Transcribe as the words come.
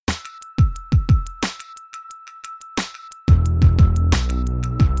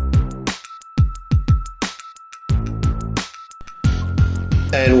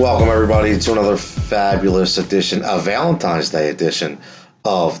And welcome everybody to another fabulous edition, a Valentine's Day edition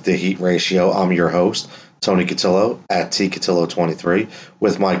of The Heat Ratio. I'm your host, Tony Cotillo at tcotillo23,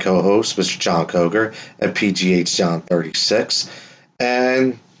 with my co-host, Mr. John Koger at PGHJohn36.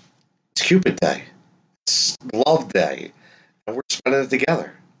 And it's Cupid Day. It's Love Day. And we're spending it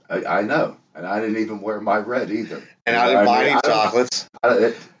together. I know. And I didn't even wear my red either. And I didn't buy any chocolates.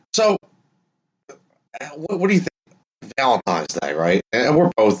 So, what do you think? Valentine's Day, right? And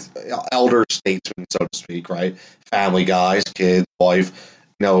we're both elder statesmen, so to speak, right? Family guys, kids, wife,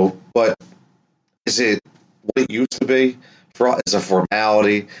 but is it what it used to be? As a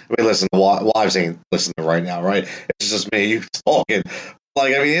formality? I mean, listen, wives ain't listening right now, right? It's just me, you talking.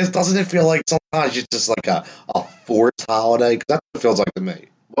 Like, I mean, doesn't it feel like sometimes it's just like a forced holiday? Because that's what it feels like to me.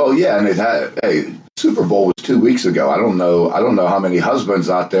 Well, yeah, and Super Bowl was 2 weeks ago. I don't know how many husbands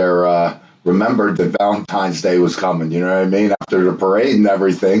out there remembered that Valentine's Day was coming. You know what I mean? After the parade and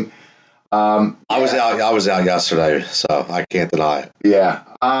everything. I was out yesterday, so I can't deny it. Yeah.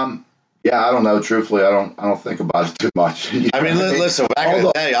 I don't know. Truthfully, I don't think about it too much. I mean, listen. Back in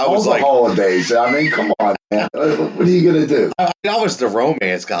the day, I was like holidays. I mean, come on, man. What are you gonna do? I was the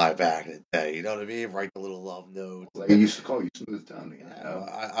romance guy back in the day. You know what I mean? Write the little love notes. They used to call you Smooth Tony.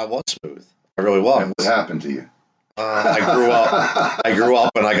 I was smooth. I really was. And what happened to you? I grew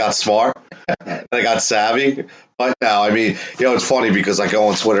up and I got smart and I got savvy. But now, I mean, it's funny because I go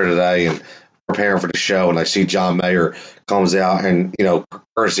on Twitter today and preparing for the show and I see John Mayer comes out and,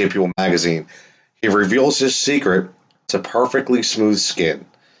 courtesy of People Magazine, he reveals his secret to perfectly smooth skin.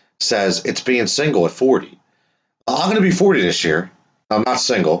 Says it's being single at 40. I'm going to be 40 this year. I'm not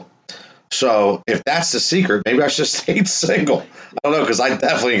single. So if that's the secret, maybe I should stay single. I don't know, because I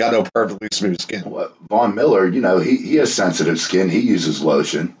definitely got no perfectly smooth skin. Well, Von Miller, he has sensitive skin. He uses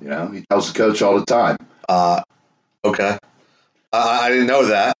lotion. He tells the coach all the time. Okay. I didn't know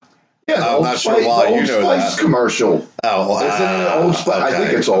that. Yeah, I'm not sure why you know Spice that. Commercial. Oh, isn't it Old Spice? Okay, I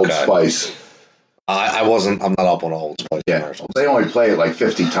think it's Old Spice. I'm not up on Old Spice commercials. They only play it like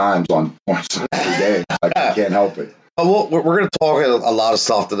 50 times on every day. I can't help it. Well, we're going to talk a lot of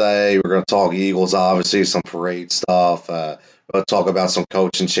stuff today. We're going to talk Eagles, obviously, some parade stuff. We're going to talk about some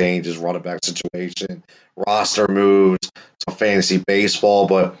coaching changes, running back situation, roster moves, some fantasy baseball.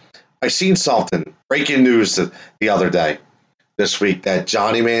 But I seen something, breaking news the other day, this week, that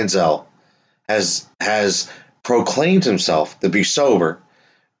Johnny Manziel has proclaimed himself to be sober,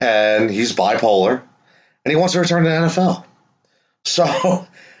 and he's bipolar, and he wants to return to the NFL. So,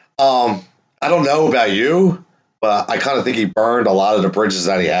 I don't know about you, but I kind of think he burned a lot of the bridges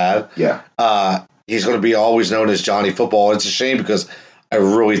that he had. Yeah. He's going to be always known as Johnny Football. It's a shame because I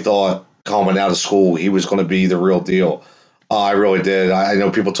really thought coming out of school he was going to be the real deal. I really did. I know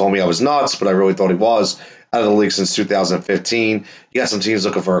people told me I was nuts, but I really thought he was. Out of the league since 2015. You got some teams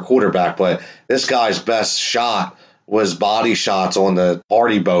looking for a quarterback, but this guy's best shot was body shots on the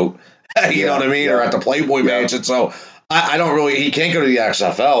party boat. You know what I mean? Yeah. Or at the Playboy Mansion. So I don't really – he can't go to the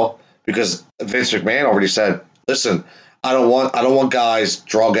XFL because Vince McMahon already said, listen, I don't want guys,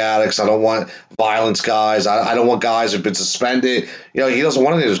 drug addicts. I don't want violence guys. I don't want guys who've been suspended. He doesn't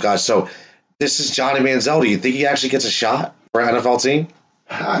want any of those guys. So this is Johnny Manziel. Do you think he actually gets a shot for an NFL team?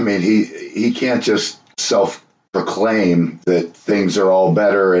 I mean, he can't just self-proclaim that things are all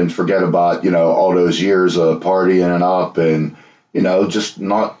better and forget about, all those years of partying and up and, just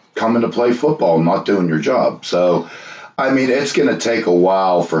not coming to play football, not doing your job. So, I mean, it's going to take a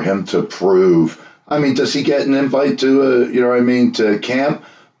while for him to prove. I mean, does he get an invite to, to camp?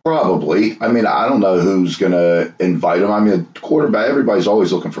 Probably. I mean, I don't know who's going to invite him. I mean, quarterback, everybody's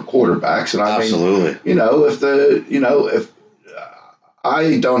always looking for quarterbacks. And Absolutely. If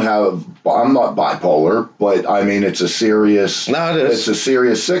I'm not bipolar, but I mean, it's a serious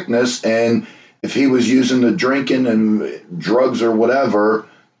sickness. And if he was using the drinking and drugs or whatever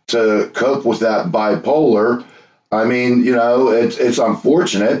to cope with that bipolar, I mean, it's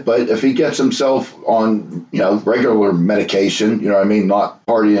unfortunate, but if he gets himself on, regular medication, not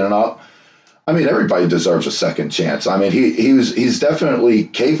partying it up, I mean, everybody deserves a second chance. I mean, he's definitely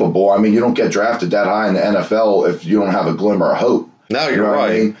capable. I mean, you don't get drafted that high in the NFL if you don't have a glimmer of hope. No, you're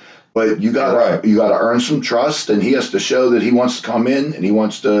right. I mean? But you gotta earn some trust, and he has to show that he wants to come in and he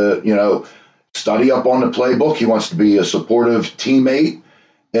wants to, study up on the playbook. He wants to be a supportive teammate,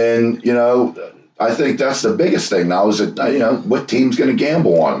 and I think that's the biggest thing now is that what team's going to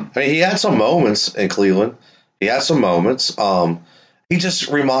gamble on him. I mean, he had some moments in Cleveland. He had some moments. He just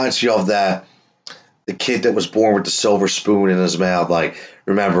reminds you of the kid that was born with the silver spoon in his mouth. Like,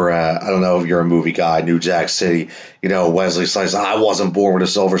 remember, I don't know if you're a movie guy, New Jack City, Wesley Snipes, I wasn't born with a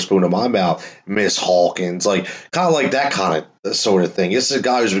silver spoon in my mouth, Miss Hawkins, like kind of like that kind of sort of thing. This is a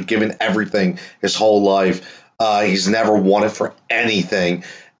guy who's been given everything his whole life. He's never wanted for anything.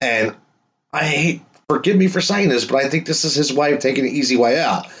 And forgive me for saying this, but I think this is his way of taking an easy way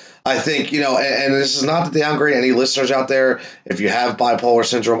out. I think, and this is not to downgrade any listeners out there. If you have bipolar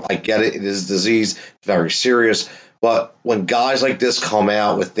syndrome, I get it. It is a disease, very serious. But when guys like this come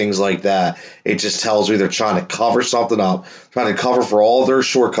out with things like that, it just tells me they're trying to cover something up, trying to cover for all their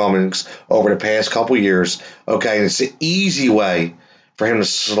shortcomings over the past couple years. Okay, and it's an easy way for him to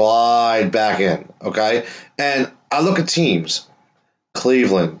slide back in. Okay, and I look at teams,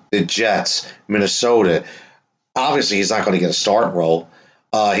 Cleveland, the Jets, Minnesota. Obviously, he's not going to get a starting role.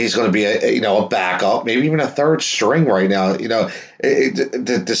 He's going to be a backup, maybe even a third string right now.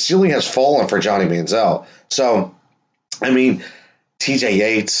 The ceiling has fallen for Johnny Manziel. So, I mean, T.J.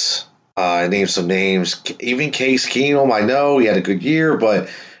 Yates, name some names. Even Case Keenum, I know he had a good year, but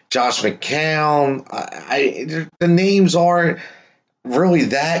Josh McCown, the names aren't really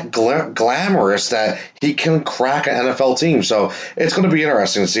that glamorous that he can crack an NFL team. So it's going to be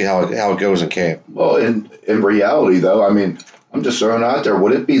interesting to see how it goes in camp. Well, in reality, though, I mean, I'm just throwing out there,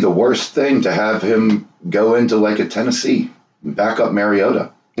 would it be the worst thing to have him go into like a Tennessee, back up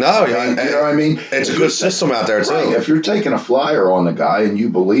Mariota? No, you know what I mean? It's a good system out there, too. Right. If you're taking a flyer on the guy and you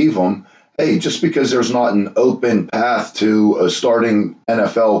believe him, hey, just because there's not an open path to a starting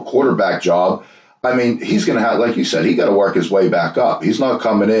NFL quarterback job, I mean, he's going to have, like you said, he got to work his way back up. He's not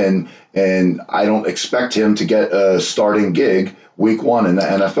coming in, and I don't expect him to get a starting gig week one in the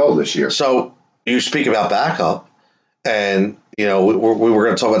NFL this year. So you speak about backup, and, we were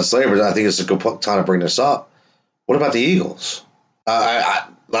going to talk about this later, but I think it's a good time to bring this up. What about the Eagles? And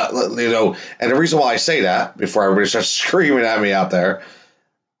the reason why I say that, before everybody starts screaming at me out there,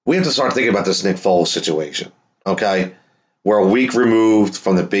 we have to start thinking about this Nick Foles situation, okay? We're a week removed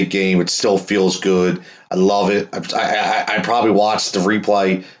from the big game. It still feels good. I love it. I probably watched the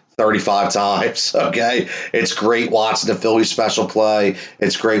replay 35 times, okay? It's great watching the Philly special play.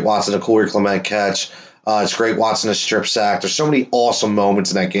 It's great watching the Corey Clement catch. It's great watching the strip sack. There's so many awesome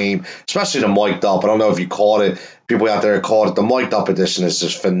moments in that game, especially the mic'd up. I don't know if you caught it. People out there called it. The mic'd up edition is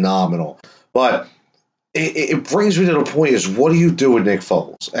just phenomenal. But it brings me to the point is, what do you do with Nick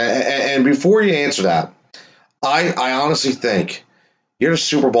Foles? And before you answer that, I honestly think you're the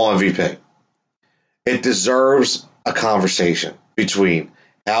Super Bowl MVP. It deserves a conversation between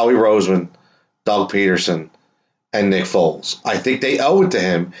Howie Roseman, Doug Peterson, and Nick Foles. I think they owe it to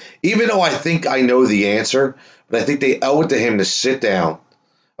him, even though I think I know the answer, but I think they owe it to him to sit down.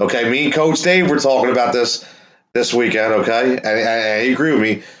 Okay, me and Coach Dave were talking about this weekend, okay? And he agreed with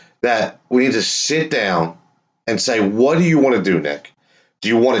me that we need to sit down and say, what do you want to do, Nick? Do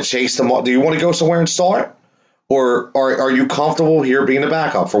you want to chase them up? Do you want to go somewhere and start? Or are you comfortable here being a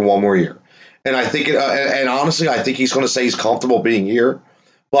backup for one more year? And I think, and honestly, I think he's going to say he's comfortable being here.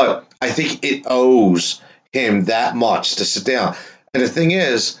 But I think it owes him that much to sit down. And the thing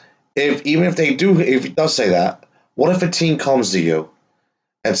is, if he does say that, what if a team comes to you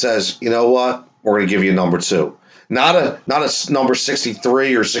and says, you know what, we're going to give you number 2, not a number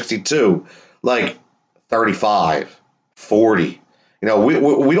 63 or 62, like 35, 40.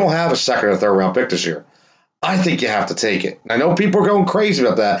 We don't have a second or third round pick this year. I think you have to take it. I know people are going crazy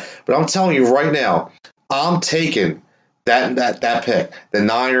about that, but I'm telling you right now, I'm taking that pick. The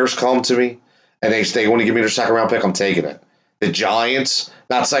Niners come to me and they want to give me their second round pick. I'm taking it. The Giants,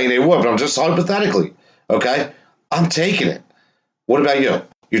 not saying they would, but I'm just hypothetically, okay? I'm taking it. What about you?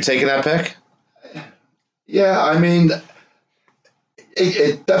 You taking that pick? Yeah, I mean,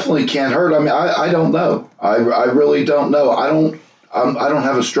 it definitely can't hurt. I mean, I don't know. I really don't know. I don't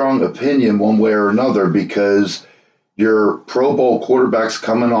have a strong opinion one way or another because your Pro Bowl quarterback's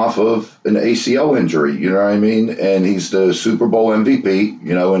coming off of an ACL injury, you know what I mean? And he's the Super Bowl MVP,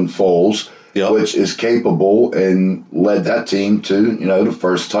 in Foles, yep, which is capable and led that team to, the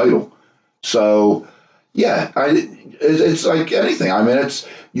first title. So, yeah, it's like anything. I mean, it's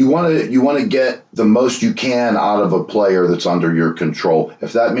you want to get the most you can out of a player that's under your control.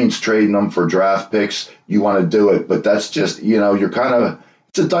 If that means trading them for draft picks, you want to do it. But that's just, you're kind of,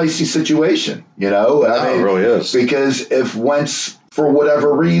 it's a dicey situation, I mean, it really is. Because if Wentz, for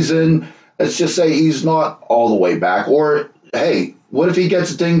whatever reason, let's just say he's not all the way back, or hey, what if he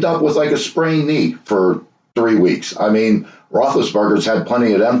gets dinged up with like a sprained knee for 3 weeks? I mean, Roethlisberger's had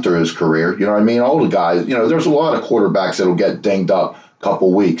plenty of them through his career. You know what I mean? All the guys, there's a lot of quarterbacks that'll get dinged up a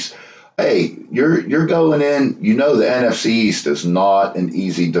couple weeks. Hey, you're going in, the NFC East is not an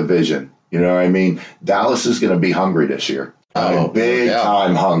easy division. You know what I mean? Dallas is going to be hungry this year. Big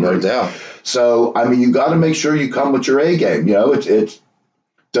time hungry. No doubt. So, I mean, you got to make sure you come with your A game. You know,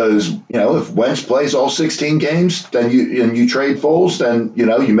 if Wentz plays all 16 games, then you trade Foles, then,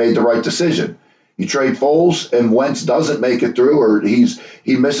 you made the right decision. You trade Foles and Wentz doesn't make it through, or he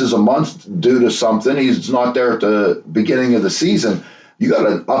misses a month due to something. He's not there at the beginning of the season. You got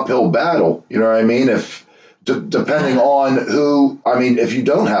an uphill battle. You know what I mean? Depending on if you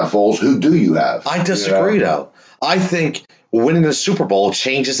don't have Foles, who do you have? I disagree, though. I think winning the Super Bowl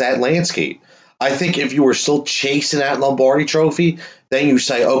changes that landscape. I think if you were still chasing that Lombardi trophy, then you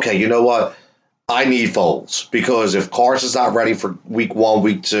say, okay, you know what? I need Foles, because if Carson's not ready for week 1,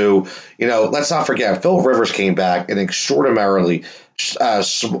 week 2, let's not forget, Phil Rivers came back in extraordinarily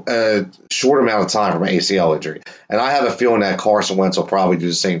short amount of time from an ACL injury. And I have a feeling that Carson Wentz will probably do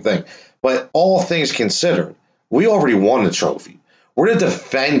the same thing. But all things considered, we already won the trophy. We're the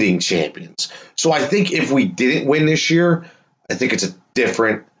defending champions. So I think if we didn't win this year, I think it's a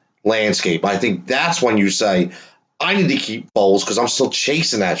different landscape. I think that's when you say, I need to keep Foles because I'm still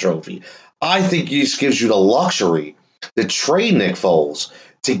chasing that trophy. I think this gives you the luxury to trade Nick Foles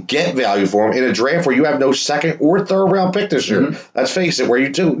to get value for him in a draft where you have no second or third round pick this year. Mm-hmm. Let's face it, where you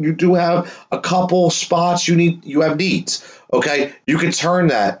do have a couple spots you have needs. Okay, you can turn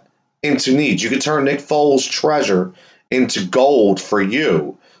that into needs. You can turn Nick Foles' treasure into gold for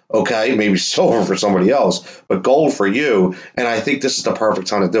you. Okay, maybe silver for somebody else, but gold for you. And I think this is the perfect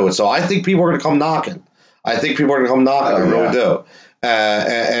time to do it. So I think people are going to come knocking. I really do.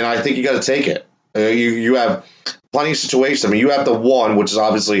 And I think you got to take it. You have plenty of situations. I mean, you have the one, which is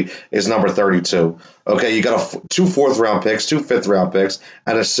obviously is number 32. Okay, you got 2 4th-round picks, 2 5th-round picks,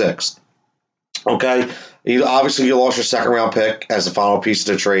 and a 6th. Okay, you lost your 2nd-round pick as the final piece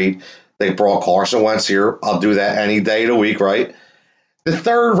of the trade. They brought Carson Wentz here. I'll do that any day of the week, right? The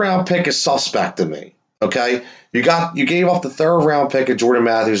 3rd-round pick is suspect to me. Okay, you gave up the 3rd-round pick of Jordan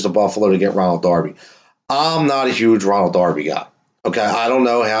Matthews to Buffalo to get Ronald Darby. I'm not a huge Ronald Darby guy. Okay, I don't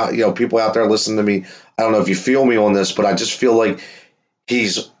know how, people out there listening to me, I don't know if you feel me on this, but I just feel like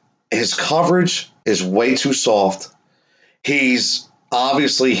his coverage is way too soft. He's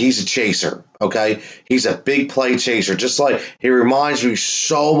a chaser, okay? He's a big play chaser, just like he reminds me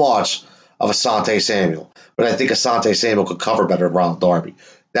so much of Asante Samuel. But I think Asante Samuel could cover better than Ronald Darby.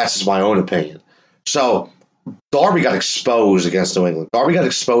 That's just my own opinion. So Darby got exposed against New England. Darby got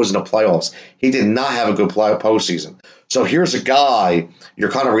exposed in the playoffs. He did not have a good postseason. So here's a guy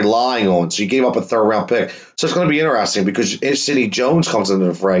you're kind of relying on. So you gave up a 3rd-round pick. So it's going to be interesting because if Sidney Jones comes into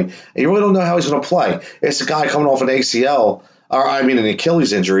the fray, and you really don't know how he's going to play. It's a guy coming off an ACL, an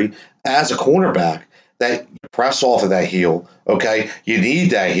Achilles injury, as a cornerback that you press off of that heel. Okay, you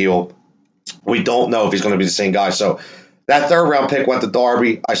need that heel. We don't know if he's going to be the same guy. So that 3rd-round pick went to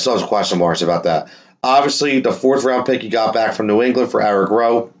Darby. I still have question marks about that. Obviously, the 4th-round pick you got back from New England for Eric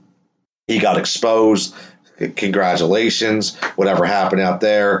Rowe, he got exposed. Congratulations, whatever happened out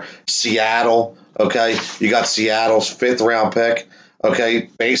there. Seattle, okay, you got Seattle's 5th-round pick. Okay,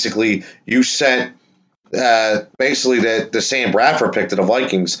 basically you sent the Sam Bradford pick to the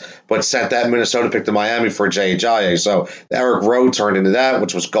Vikings, but sent that Minnesota pick to Miami for Jay Ajayi. So Eric Rowe turned into that,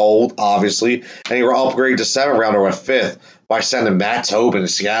 which was gold, obviously, and you were upgraded to 7th-rounder at 5th. By sending Matt Tobin to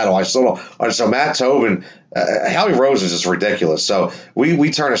Seattle. I still don't. So Matt Tobin, Howie Roseman is just ridiculous. So we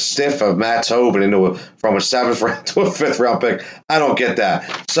turn a stiff of Matt Tobin from a 7th round to a 5th-round pick. I don't get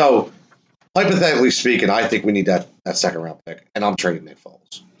that. So hypothetically speaking, I think we need that 2nd-round pick, and I'm trading Nick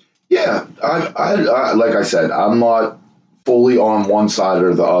Foles. Yeah, I like I said, I'm not fully on one side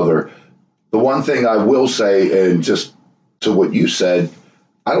or the other. The one thing I will say, and just to what you said,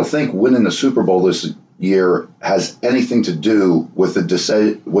 I don't think winning the Super Bowl this year has anything to do with the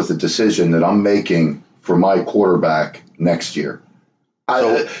decision that I'm making for my quarterback next year.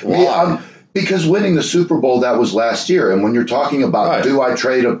 Because winning the Super Bowl, that was last year. And when you're talking about, do I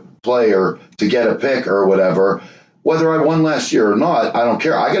trade a player to get a pick or whatever, whether I won last year or not, I don't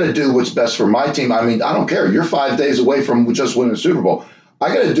care. I got to do what's best for my team. I mean, I don't care. You're 5 days away from just winning the Super Bowl.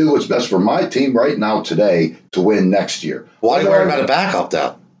 I got to do what's best for my team right now today to win next year. Why are you worried about a backup,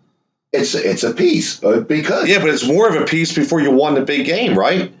 though? It's a piece because but it's more of a piece before you won the big game,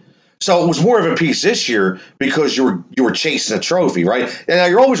 right? So it was more of a piece this year because you were chasing a trophy, right? And now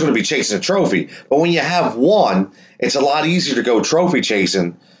you're always going to be chasing a trophy, but when you have one, it's a lot easier to go trophy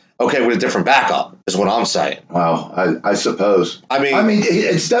chasing. Okay, with a different backup is what I'm saying. Well, I suppose. I mean,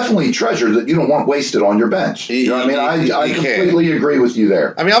 it's definitely treasure that you don't want wasted on your bench. You know what I mean? I completely agree with you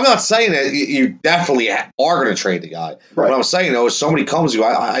there. I mean, I'm not saying that you definitely are going to trade the guy. Right. What I'm saying, though, is somebody comes to you,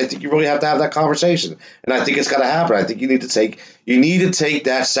 I think you really have to have that conversation. And I think it's got to happen. I think you need to take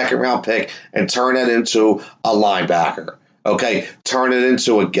that 2nd-round pick and turn it into a linebacker. Okay, turn it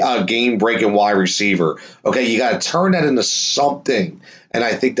into a game-breaking wide receiver. Okay, you got to turn that into something, and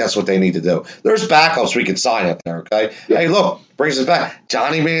I think that's what they need to do. There's backups we can sign up there. Okay, hey, look, brings us back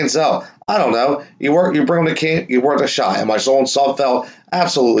Johnny Manziel. I don't know. You bring him to camp. You worth a shot. Am I sold Sudfeld?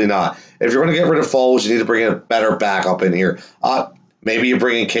 Absolutely not. If you're going to get rid of Foles, you need to bring in a better backup in here. Maybe you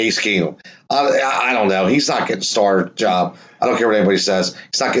bring in Case Keenum. I don't know. He's not getting starter job. I don't care what anybody says.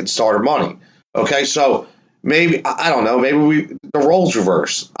 He's not getting starter money. Okay, so. Maybe I don't know. Maybe the roles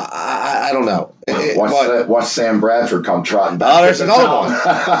reverse. I don't know. Watch Sam Bradford come trotting back. Oh, there's another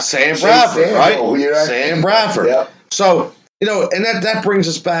one. Sam Bradford, right? Sam Bradford. Yep. So and that brings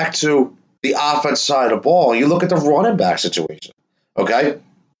us back to the offense side of the ball. You look at the running back situation. Okay,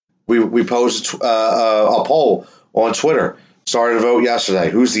 we posed a poll on Twitter. Started to vote yesterday.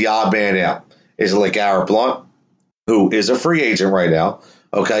 Who's the odd man out? Is it LeGarrette Blount, who is a free agent right now?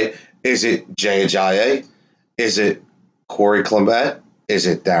 Okay, is it Jay Ajayi? Is it Corey Clement? Is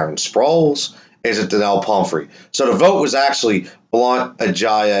it Darren Sproles? Is it Donnell Pumphrey? So the vote was actually Blount,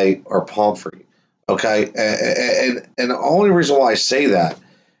 Ajayi, or Pumphrey. Okay, and the only reason why I say that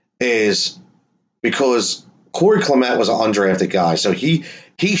is because Corey Clement was an undrafted guy, so he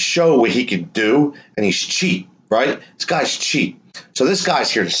showed what he could do, and he's cheap, right? This guy's cheap, so this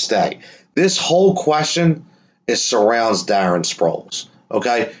guy's here to stay. This whole question surrounds Darren Sproles.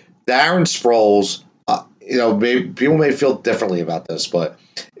 Okay, Darren Sproles. People may feel differently about this, but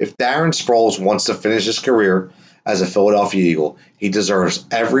if Darren Sproles wants to finish his career as a Philadelphia Eagle, he deserves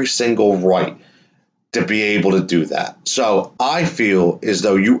every single right to be able to do that. So I feel as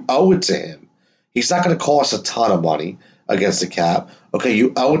though you owe it to him. He's not going to cost a ton of money against the cap. Okay,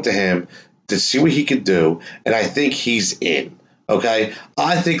 you owe it to him to see what he can do, and I think he's in. Okay,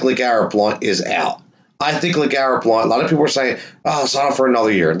 I think LeGarrette Blount is out. I think LeGarrette Blount, a lot of people are saying, oh, sign up for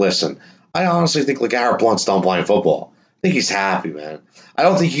another year. Listen, I honestly think LeGarrette Blount's done playing football. I think he's happy, man. I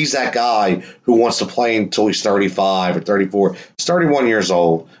don't think he's that guy who wants to play until he's 35 or 34. He's 31 years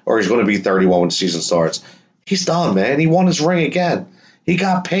old, or he's going to be 31 when the season starts. He's done, man. He won his ring again. He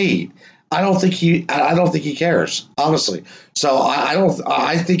got paid. I don't think he cares, honestly. So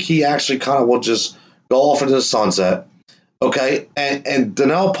I think he actually kind of will just go off into the sunset. Okay, and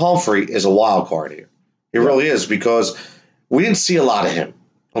Donnell Pumphrey is a wild card here. He really is, because we didn't see a lot of him.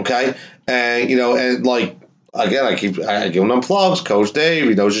 Okay, and like again, I give him plugs. Coach Dave,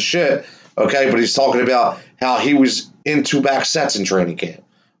 he knows his shit. Okay, but he's talking about how he was in two back sets in training camp.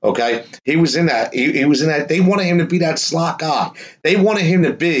 Okay, he was in that. He was in that. They wanted him to be that slot guy. They wanted him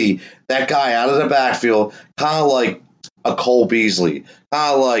to be that guy out of the backfield, kind of like a Cole Beasley,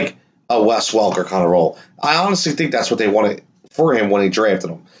 kind of like a Wes Welker kind of role. I honestly think that's what they wanted for him when they drafted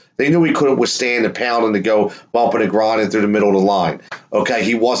him. They knew he couldn't withstand the pounding to go bumping and grinding through the middle of the line. Okay,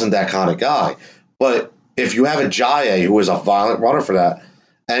 he wasn't that kind of guy. But if you have a Ajayi, who is a violent runner for that,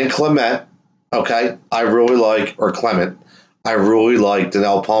 and Clement, okay, I really like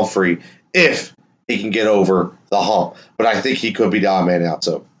Donnell Pumphrey if he can get over the hump. But I think he could be the odd man out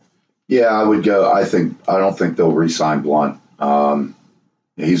too. Yeah, I would go. I don't think they'll re-sign Blount.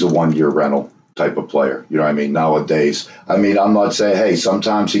 He's a one-year rental type of player. You know what I mean? Nowadays. I mean, I'm not saying, hey,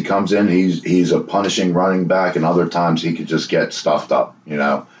 sometimes he comes in, he's a punishing running back, and other times he could just get stuffed up, you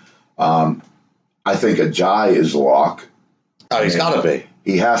know. I think Ajayi is a lock. Oh, he's got to be.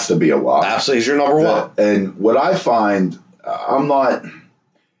 He has to be a lock. Absolutely, he's your number one. And what I find,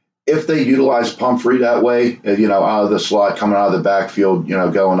 if they utilize Pumphrey that way, out of the slot, coming out of the backfield,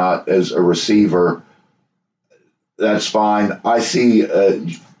 going out as a receiver, that's fine. I see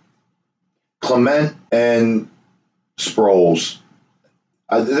Clement and Sproles.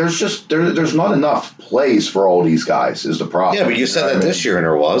 There's not enough plays for all these guys is the problem. Yeah, but you said that this year, and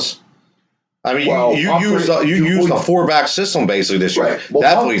there was. I mean, you used a 4-back system basically this year. Right. Well,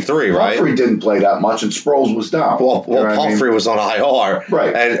 definitely 3, right? Pumphrey didn't play that much, and Sproles was down. Well, Pumphrey was on IR,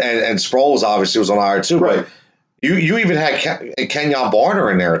 right? And Sproles obviously was on IR too, right? But you even had Kenyon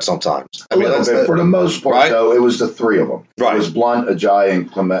Barner in there at sometimes. I mean, for the most part, though, it was the 3 of them. Right. It was Blount, Ajayi,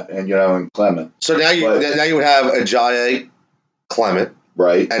 and Clement, and Clement. So now you would have Ajayi, Clement,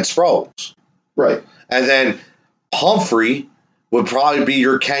 right, and Sproles, right, and then Pumphrey would probably be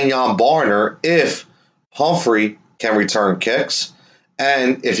your Kenyon Barner if Pumphrey can return kicks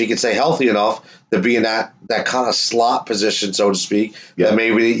and if he can stay healthy enough to be in that kind of slot position, so to speak. Yeah. That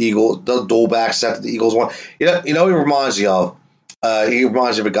maybe the dual back set that the Eagles want. He reminds you of. He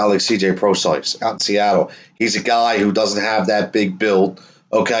reminds you of a guy like C.J. Prosise out in Seattle. He's a guy who doesn't have that big build,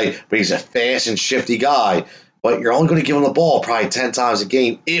 okay, but he's a fast and shifty guy. But you're only going to give him the ball probably 10 times a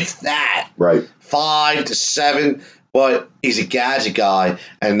game, if that. Right. 5 to 7. but he's a gadget guy.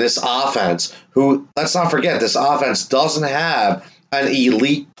 And this offense, who, let's not forget, this offense doesn't have an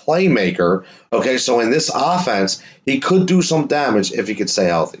elite playmaker. Okay, so in this offense, he could do some damage if he could stay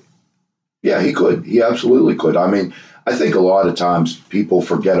healthy. Yeah, he could. He absolutely could. I mean, I think a lot of times people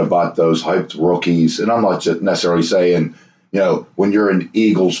forget about those hyped rookies, and I'm not just necessarily saying, when you're an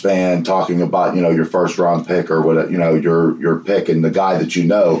Eagles fan talking about, your first round pick or what, your pick and the guy that you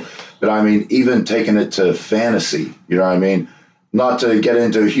know. But I mean, even taking it to fantasy, you know what I mean? Not to get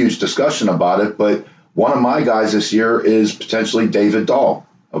into a huge discussion about it, but one of my guys this year is potentially David Dahl.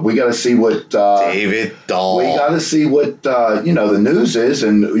 We got to see what David Dahl. We got to see what the news is,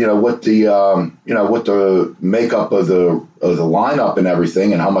 and what the makeup of the lineup and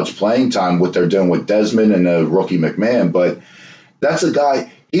everything, and how much playing time what they're doing with Desmond and rookie McMahon. But that's a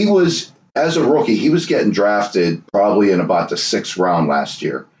guy. He was, as a rookie, he was getting drafted probably in about the 6th round last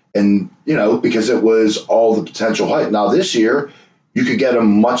year, and because it was all the potential hype. Now this year, you could get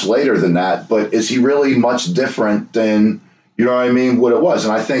him much later than that, but is he really much different than? You know what I mean? What it was.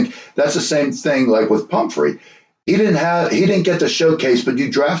 And I think that's the same thing like with Pumphrey. He didn't get the showcase, but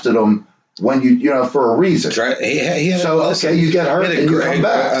you drafted him when for a reason. You get hurt and you come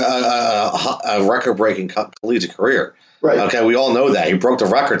back. A record-breaking collegiate career. Right. Okay, we all know that. He broke the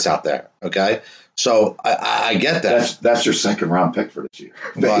records out there. Okay. So I get that. That's your 2nd round pick for this year.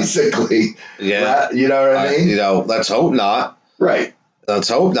 Basically. Yeah. You know what I mean? Let's hope not. Right. Let's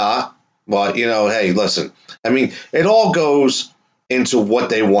hope not. But, hey, listen. I mean, it all goes into what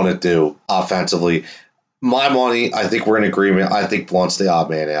they want to do offensively. My money, I think we're in agreement. I think Blount's the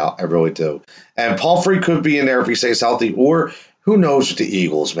odd man out. I really do. And Pumphrey could be in there if he stays healthy. Or who knows with the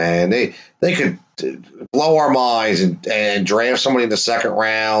Eagles, man. They could blow our minds and draft somebody in the 2nd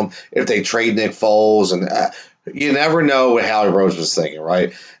round if they trade Nick Foles. And you never know what Howie Rose was thinking,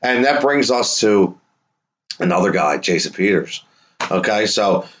 right? And that brings us to another guy, Jason Peters. Okay,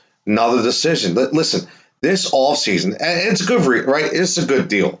 so another decision. Listen, this offseason, and it's good, right? It's a good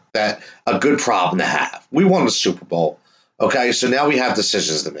deal, a good problem to have. We won the Super Bowl. Okay, so now we have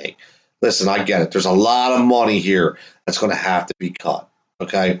decisions to make. Listen, I get it. There's a lot of money here that's going to have to be cut.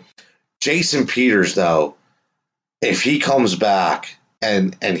 Okay, Jason Peters, though, if he comes back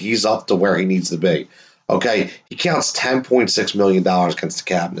and he's up to where he needs to be, okay, he counts $10.6 million against the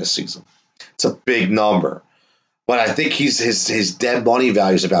cap this season. It's a big number. But I think his dead money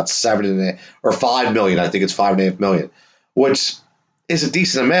value is about $5 million. I think it's $5.5 million, which is a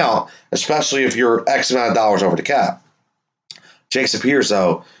decent amount, especially if you're X amount of dollars over the cap. Jason Peters,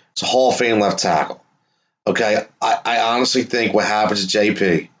 though, is a Hall of Fame left tackle. Okay, I honestly think what happens to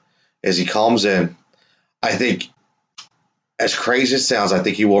JP is he comes in. I think, as crazy as it sounds, I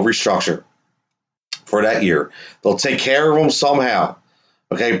think he will restructure for that year. They'll take care of him somehow.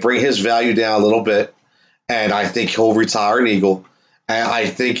 Okay, bring his value down a little bit. And I think he'll retire an Eagle. And I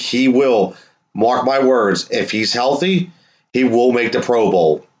think he will, mark my words, if he's healthy, he will make the Pro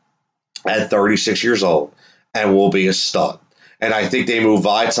Bowl at 36 years old and will be a stud. And I think they move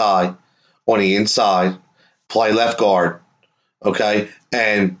Vaitai on the inside, play left guard, okay?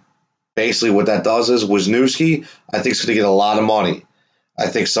 And basically what that does is Wisniewski, I think, is going to get a lot of money. I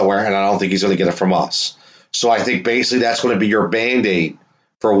think somewhere, and I don't think he's going to get it from us. So I think basically that's going to be your Band-Aid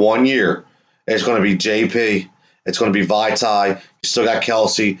for 1 year. It's going to be JP. It's going to be Vaitai. You still got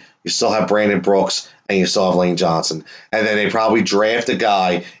Kelsey. You still have Brandon Brooks. And you still have Lane Johnson. And then they probably draft a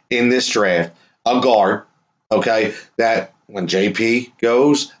guy in this draft, a guard, okay, that when JP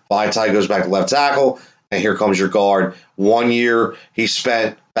goes, Vaitai goes back to left tackle, and here comes your guard. 1 year he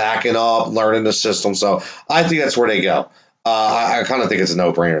spent backing up, learning the system. So I think that's where they go. I kind of think it's a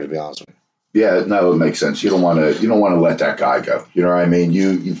no-brainer, to be honest with you. Yeah, no, it makes sense. You don't want to let that guy go. You know what I mean?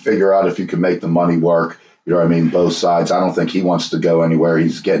 You figure out if you can make the money work. You know what I mean? Both sides. I don't think he wants to go anywhere.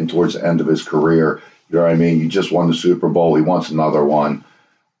 He's getting towards the end of his career. You know what I mean? You just won the Super Bowl. He wants another one.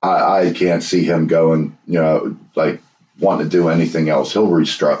 I can't see him going, like wanting to do anything else. He'll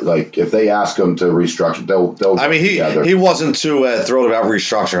restructure. Like if they ask him to restructure, they'll. I mean, he wasn't too thrilled about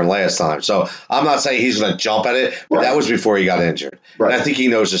restructuring last time, so I'm not saying he's going to jump at it. But that was before he got injured, and I think he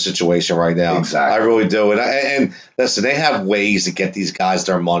knows the situation right now. Exactly, I really do. And listen, they have ways to get these guys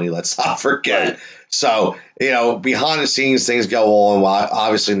their money. Let's not forget. Right. So behind the scenes things go on. Well, I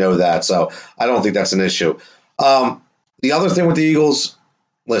obviously know that, so I don't think that's an issue. The other thing with the Eagles,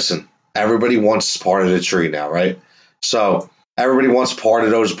 listen, everybody wants part of the tree now, right? So everybody wants part of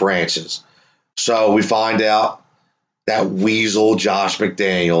those branches. So we find out that Weasel Josh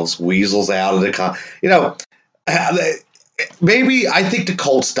McDaniels, Weasel's out of the maybe I think the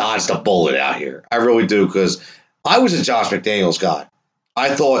Colts dodged a bullet out here. I really do, because I was a Josh McDaniels guy.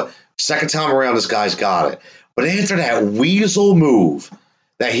 I thought second time around this guy's got it. But after that weasel move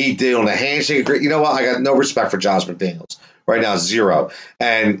that he did on the handshake, you know what? I got no respect for Josh McDaniels right now, zero.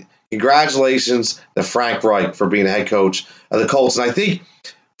 And congratulations to Frank Reich for being the head coach of the Colts. And I think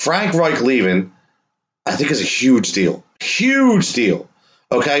Frank Reich leaving, I think, is a huge deal. Huge deal.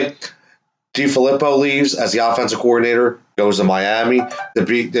 Okay? DeFilippo leaves as the offensive coordinator, goes to Miami to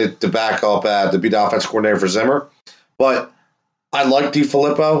be the offensive coordinator for Zimmer. But I like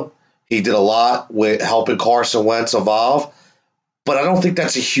DeFilippo. He did a lot with helping Carson Wentz evolve. But I don't think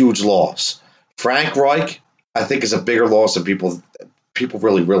that's a huge loss. Frank Reich, I think, is a bigger loss than people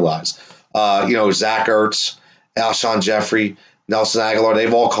really realize. Zach Ertz, Alshon Jeffrey, Nelson Aguilar,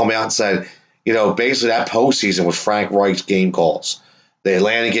 they've all come out and said, basically that postseason was Frank Reich's game calls. The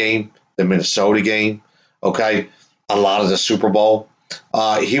Atlanta game, the Minnesota game, okay, a lot of the Super Bowl.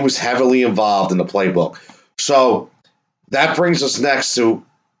 He was heavily involved in the playbook. So that brings us next to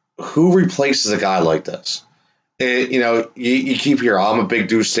who replaces a guy like this. You keep hearing, I'm a big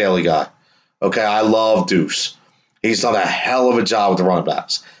Deuce Staley guy. Okay, I love Deuce. He's done a hell of a job with the running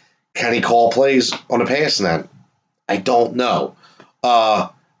backs. Can he call plays on the passing end? I don't know.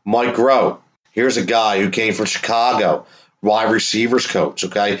 Mike Groh, here's a guy who came from Chicago, wide receivers coach.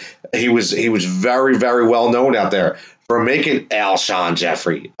 Okay, he was very, very well known out there for making Alshon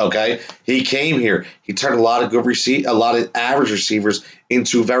Jeffrey. Okay, he came here. He turned a lot of average receivers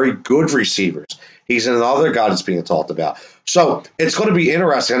into very good receivers. He's another guy that's being talked about. So it's going to be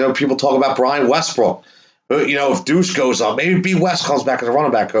interesting. I know people talk about Brian Westbrook. If Deuce goes up, maybe B. West comes back as a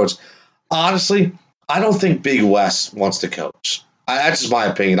running back coach. Honestly, I don't think Big West wants to coach. That's just my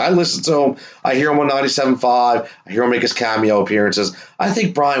opinion. I listen to him. I hear him on 97.5. I hear him make his cameo appearances. I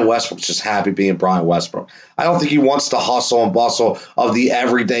think Brian Westbrook's just happy being Brian Westbrook. I don't think he wants the hustle and bustle of the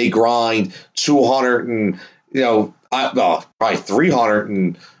everyday grind, 200 and, probably 300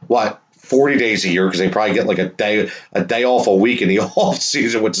 and 40 days a year, because they probably get like a day off a week in the off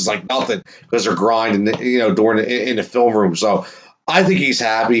season, which is like nothing because they're grinding, in the film room. So I think he's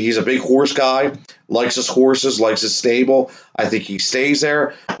happy. He's a big horse guy, likes his horses, likes his stable. I think he stays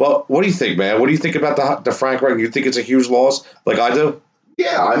there. Well, what do you think, man? What do you think about the Frank Reich? You think it's a huge loss like I do?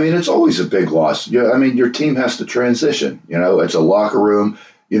 Yeah, I mean, it's always a big loss. Yeah, I mean, your team has to transition. It's a locker room.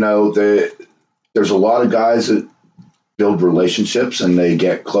 There's a lot of guys that build relationships and they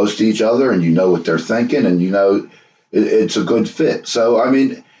get close to each other, and what they're thinking, and it's a good fit. So, I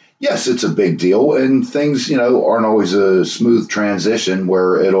mean, yes, it's a big deal, and things, aren't always a smooth transition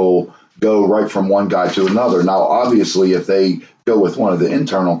where it'll go right from one guy to another. Now, obviously, if they go with one of the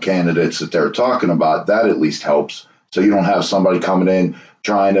internal candidates that they're talking about, that at least helps. So you don't have somebody coming in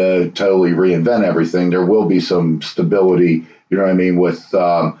trying to totally reinvent everything. There will be some stability, with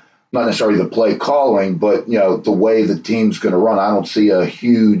not necessarily the play calling, but, the way the team's going to run. I don't see a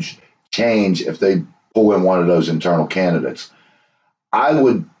huge change if they pull in one of those internal candidates.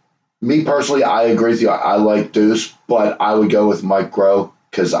 Me personally, I agree with you. I like Deuce, but I would go with Mike Groh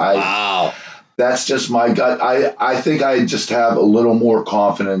because that's just my gut. I think I just have a little more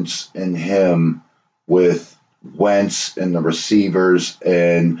confidence in him with Wentz and the receivers.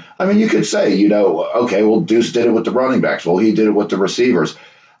 And, I mean, you could say, okay, well, Deuce did it with the running backs. Well, he did it with the receivers.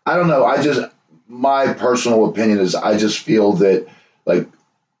 I don't know. My personal opinion is I just feel that, like,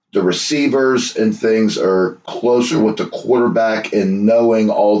 the receivers and things are closer with the quarterback and knowing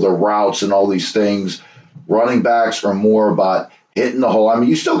all the routes and all these things. Running backs are more about hitting the hole. I mean,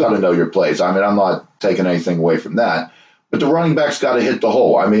 you still got to know your plays. I mean, I'm not taking anything away from that. But the running back's got to hit the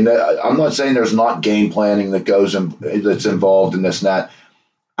hole. I mean, I'm not saying there's not game planning that's involved in this and that.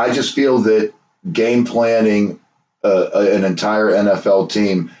 I just feel that game planning an entire NFL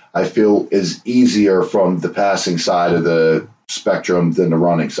team, I feel, is easier from the passing side of the spectrum than the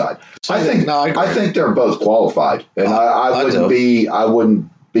running side. I think they're both qualified, and I wouldn't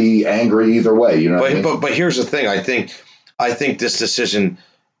be angry either way. But here's the thing. I think this decision,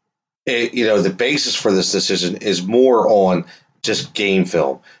 the basis for this decision is more on just game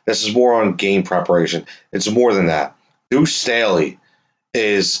film. This is more on game preparation. It's more than that. Deuce Staley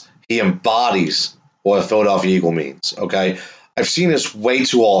he embodies what a Philadelphia Eagle means. Okay, I've seen this way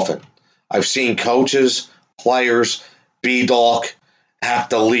too often. I've seen coaches, players, B-Doc have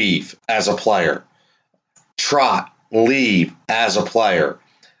to leave as a player. Trot, leave as a player.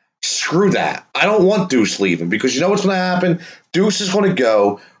 Screw that. I don't want Deuce leaving, because you know what's going to happen? Deuce is going to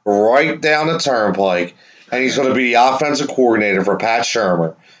go right down the turnpike, and he's going to be the offensive coordinator for Pat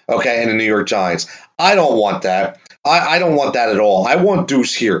Shurmur, okay, and the New York Giants. I don't want that. I don't want that at all. I want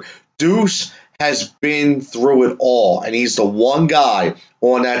Deuce here. Deuce has been through it all, and he's the one guy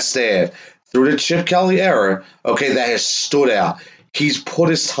on that staff through the Chip Kelly era, okay, that has stood out. He's put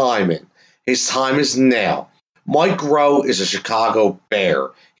his time in. His time is now. Mike Groh is a Chicago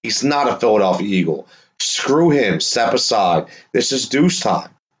Bear. He's not a Philadelphia Eagle. Screw him. Step aside. This is deuce time.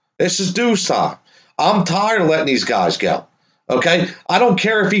 This is deuce time. I'm tired of letting these guys go. Okay? I don't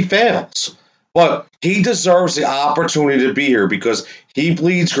care if he fails. But he deserves the opportunity to be here because he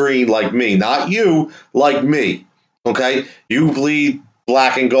bleeds green like me. Not you, like me. Okay? You bleed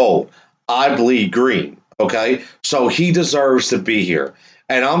black and gold. I bleed green. Okay? So he deserves to be here.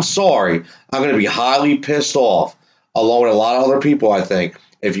 And I'm sorry, I'm going to be highly pissed off, along with a lot of other people, I think,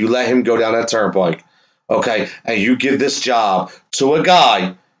 if you let him go down that turnpike. Okay? And you give this job to a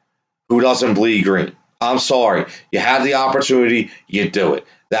guy who doesn't bleed green. I'm sorry. You had the opportunity, you do it.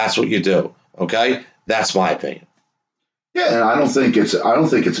 That's what you do. Okay? That's my opinion. Yeah, and I don't think it's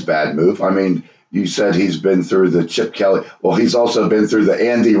a bad move. I mean, you said he's been through the Chip Kelly. Well, he's also been through the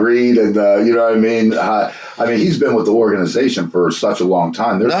Andy Reid, and you know what I mean. I mean, he's been with the organization for such a long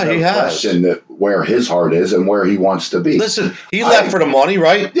time. There's no question that where his heart is and where he wants to be. Listen, he left for the money,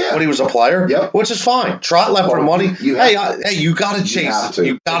 right? Yeah. When he was a player, yep. Which is fine. Trot left for the money. You got to chase.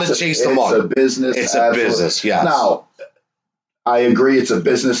 You got to chase the money. It's a business. It's a business. Yes. Now, I agree. It's a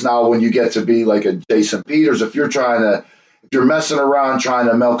business now. When you get to be like a Jason Peters, if you're messing around trying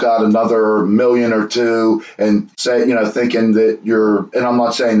to milk out another million or two and say, thinking that and I'm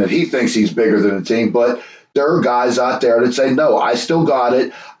not saying that he thinks he's bigger than the team, but there are guys out there that say, no, I still got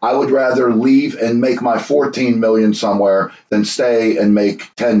it. I would rather leave and make my 14 million somewhere than stay and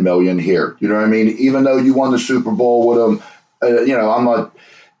make 10 million here. You know what I mean? Even though you won the Super Bowl with him, I'm not.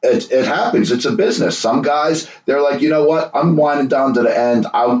 It happens. It's a business. Some guys, they're like, you know what? I'm winding down to the end.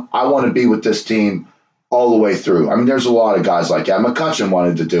 I want to be with this team all the way through. I mean, there's a lot of guys like that. McCutchen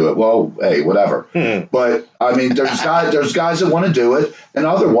wanted to do it. Well, hey, whatever. But, I mean, there's guys that want to do it, and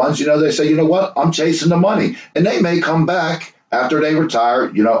other ones, they say, you know what? I'm chasing the money. And they may come back after they retire,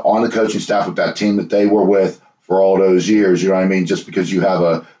 on the coaching staff with that team that they were with for all those years, you know what I mean? Just because you have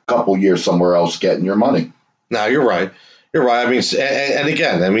a couple years somewhere else getting your money. No, you're right. You're right. I mean, and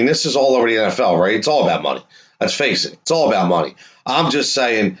again, I mean, this is all over the NFL, right? It's all about money. Let's face it. It's all about money. I'm just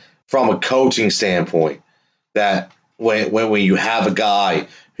saying from a coaching standpoint that when you have a guy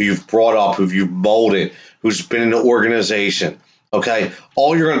who you've brought up, who you've molded, who's been in the organization, okay,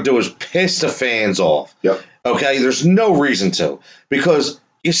 all you're going to do is piss the fans off. Yep. Okay? There's no reason to because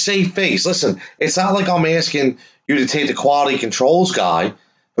you save face. Listen, it's not like I'm asking you to take the quality controls guy,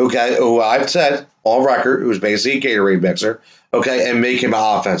 okay, who I've said on record, who's basically a Gatorade mixer, okay, and make him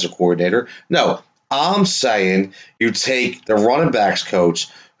an offensive coordinator. No, I'm saying you take the running backs coach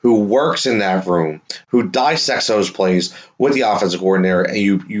who works in that room, who dissects those plays with the offensive coordinator, and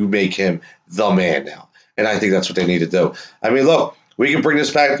you make him the man now. And I think that's what they need to do. I mean, look, we can bring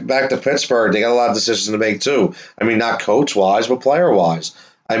this back to Pittsburgh. They got a lot of decisions to make too. I mean, not coach-wise, but player-wise.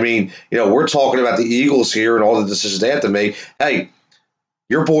 I mean, we're talking about the Eagles here and all the decisions they have to make. Hey,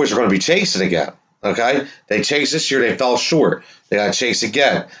 your boys are going to be chasing again. Okay, they chased this year. They fell short. They got to chase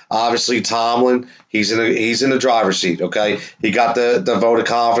again. Obviously, Tomlin, he's in the driver's seat. Okay, he got the vote of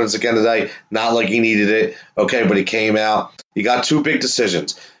confidence again today. Not like he needed it. Okay, but he came out. He got two big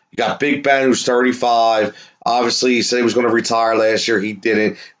decisions. You got Big Ben, who's 35. Obviously, he said he was going to retire last year. He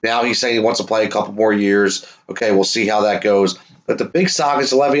didn't. Now he's saying he wants to play a couple more years. Okay, we'll see how that goes. But the big saga is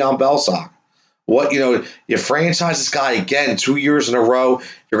the Le'Veon Bell saga. What, you franchise this guy again 2 years in a row,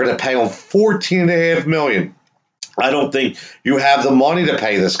 you're going to pay him $14.5 million. I don't think you have the money to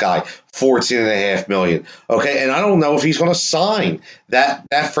pay this guy $14.5 million. Okay, and I don't know if he's going to sign that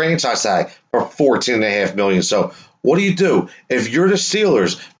franchise tag for $14.5 million. So what do? If you're the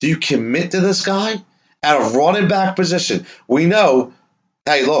Steelers, do you commit to this guy at a running back position? We know,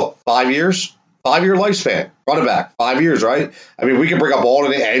 hey, look, 5 years, 5-year lifespan, running back, 5 years, right? I mean, we can bring up all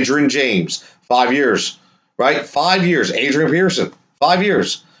of the Adrian James. 5 years, right? 5 years. Adrian Pearson, 5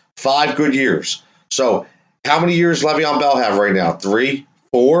 years. 5 good years. So how many years Le'Veon Bell have right now? 3,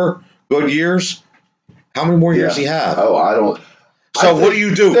 4 good years? How many more years he have? Oh, I don't. So what do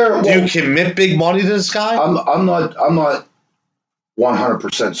you do? Do you commit big money to this guy? I'm not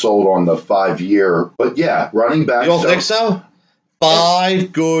 100% sold on the 5-year, but yeah, running back. You don't think so?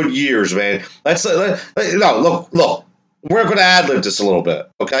 5 good years, man. Look. We're going to ad-lib this a little bit,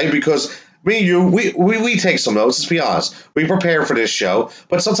 okay? Because me and you, we take some notes, let's be honest. We prepare for this show,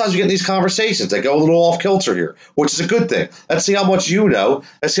 but sometimes we get in these conversations that go a little off kilter here, which is a good thing. Let's see how much you know.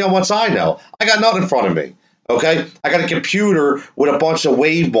 Let's see how much I know. I got nothing in front of me, okay? I got a computer with a bunch of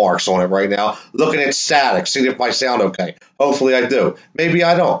wave marks on it right now, looking at static, seeing if I sound okay. Hopefully I do. Maybe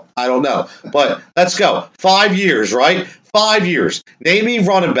I don't. I don't know. But let's go. 5 years, right? 5 years. Name me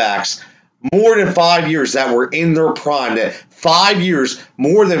running backs more than 5 years that were in their prime. That 5 years,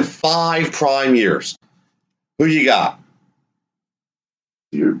 more than 5 prime years. Who you got?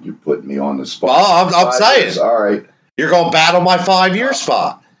 You're putting me on the spot. Well, I'm saying. Years. All right. You're going to battle my 5-year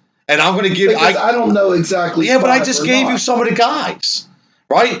spot. And I'm going to give... I don't know exactly. Yeah, but I just gave you some of the guys.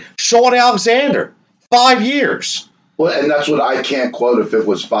 Right? Shaun Alexander. 5 years. Well, and that's what I can't quote if it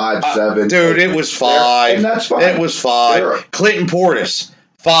was 5, 7. Dude, it was 5. And that's fine. It was 5. Clinton Portis,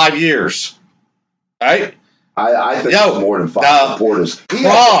 5 years. Right? I think it was more than 5 Portis.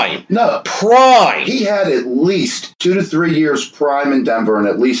 Prime. He had at least 2 to 3 years prime in Denver and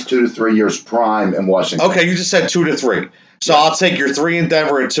at least 2 to 3 years prime in Washington. Okay, you just said 2 to 3. So I'll take your 3 in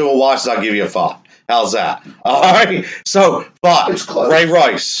Denver and 2 in Washington. I'll give you a 5. How's that? All right. So 5. It's close. Ray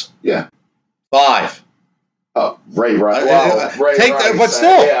Rice. Yeah. 5. Oh, Ray Rice. Well, Ray take Rice. That, but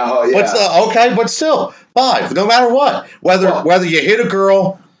still. Yeah. Okay, but still 5. No matter what. Whether you hit a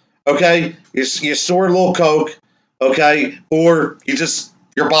girl, okay, you snort a little coke, okay, or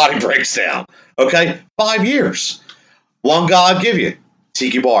your body breaks down, okay. 5 years. One guy I'll give you,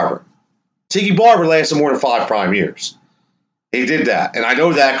 Tiki Barber. Tiki Barber lasted more than 5 prime years. He did that, and I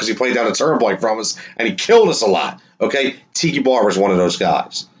know that because he played down the turnpike from us, and he killed us a lot. Okay, Tiki Barber's one of those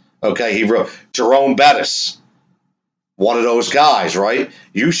guys. Okay, he wrote Jerome Bettis, one of those guys, right?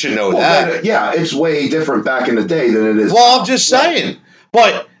 You should know that. Yeah, it's way different back in the day than it is. Well, I'm just saying,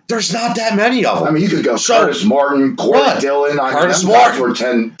 but there's not that many of them. I mean, you could go Curtis Martin, Corey Dillon. Curtis Martin for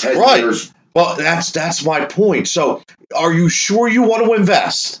 10 years. Well, that's my point. So, are you sure you want to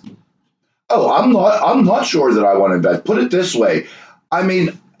invest? Oh, I'm not sure that I want to invest. Put it this way. I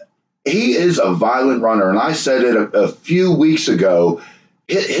mean, he is a violent runner, and I said it a few weeks ago.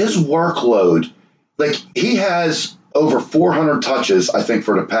 His workload, like he has over 400 touches, I think,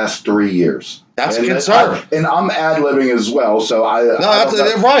 for the past 3 years. That's a concern. And I'm ad-libbing as well, so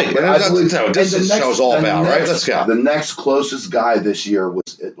that's right. This show's all about, right? Let's go. The next closest guy this year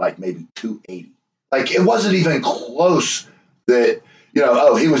was at like maybe 280. Like it wasn't even close that,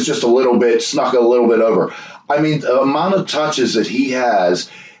 he was just snuck a little bit over. I mean, the amount of touches that he has,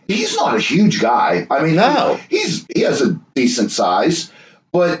 he's not a huge guy. I mean, no. He has a decent size,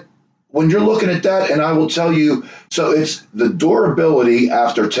 but when you're looking at that, and I will tell you, so it's the durability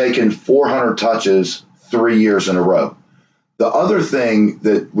after taking 400 touches 3 years in a row. The other thing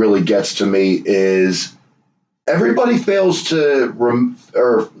that really gets to me is everybody fails to,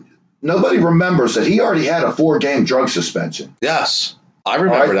 nobody remembers that he already had a 4-game drug suspension. Yes, I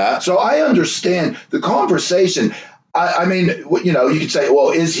remember that. So I understand the conversation. I mean, you could say,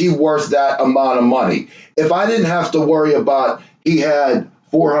 well, is he worth that amount of money? If I didn't have to worry about he had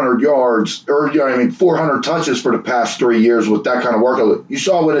 400 yards, or 400 touches for the past 3 years with that kind of workload. You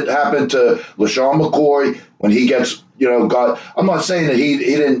saw what had happened to LaShawn McCoy when he gets, I'm not saying that he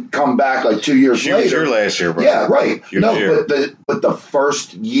didn't come back like 2 years later. Huge year last year, bro. Yeah, right. But the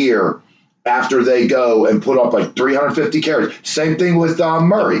first year after they go and put up like 350 carries. Same thing with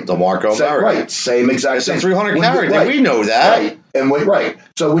Murray. DeMarco Murray. Right. Same exact thing. 300 carries. Right. We know that. Right. Right.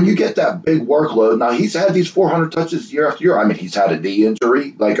 So when you get that big workload, now he's had these 400 touches year after year. I mean, he's had a knee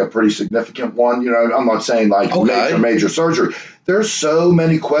injury, like a pretty significant one. I'm not saying like major surgery. There's so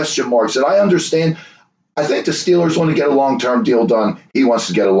many question marks that I understand. I think the Steelers want to get a long-term deal done. He wants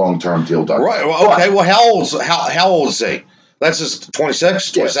to get a long-term deal done. Right. Well, okay. Well, how old is he? That's just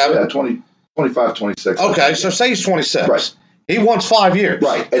 26, 27? Yeah, 25, 26. Okay, so say he's 26. Right. He wants 5 years.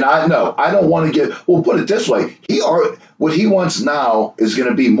 Right. And I don't want to put it this way. What he wants now is going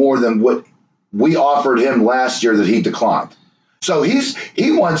to be more than what we offered him last year that he declined. So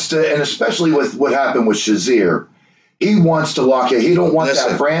he wants to, and especially with what happened with Shazier, he wants to lock it. He don't want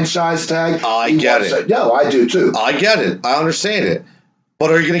that franchise tag. I get it. No, I do too. I get it. I understand it.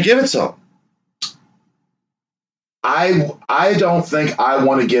 But are you going to give it to him? I don't think I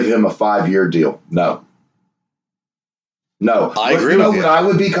want to give him a 5-year deal. No. I agree with you. I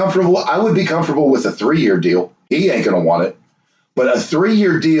would be comfortable. I would be comfortable with a 3-year deal. He ain't going to want it. But a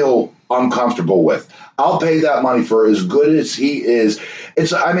 3-year deal, I'm comfortable with. I'll pay that money for as good as he is.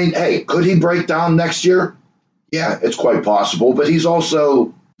 Hey, could he break down next year? Yeah, it's quite possible. But he's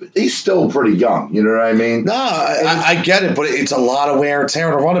still pretty young. You know what I mean? No, I get it. But it's a lot of wear and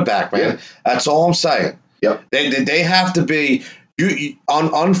tear on a running back, man. Yeah. That's all I'm saying. Yep. They have to be.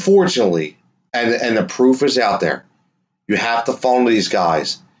 Unfortunately, and the proof is out there. You have to funnel these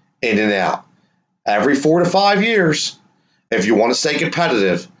guys in and out every 4 to 5 years. If you want to stay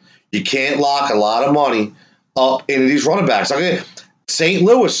competitive, you can't lock a lot of money up into these running backs. Okay, St.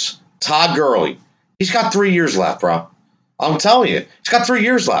 Louis, Todd Gurley, he's got 3 years left, bro. I'm telling you, he's got 3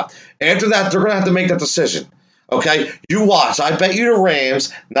 years left. After that, they're going to have to make that decision. Okay, you watch. I bet you the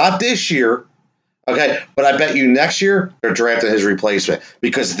Rams, not this year. Okay, but I bet you next year they're drafting his replacement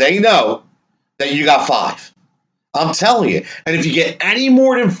because they know that you got 5. I'm telling you. And if you get any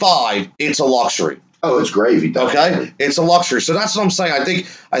more than 5, it's a luxury. Oh, it's gravy. Definitely. Okay, it's a luxury. So that's what I'm saying. I think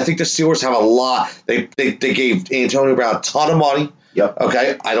the Steelers have a lot. They gave Antonio Brown a ton of money. Yep.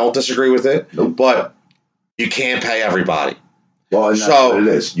 Okay, I don't disagree with it. Nope. But you can't pay everybody. Well, and that's what it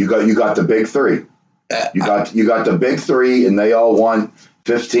is. You got the big 3. You got the big 3, and they all want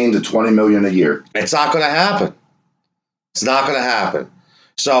 15 to 20 million a year. It's not going to happen. It's not going to happen.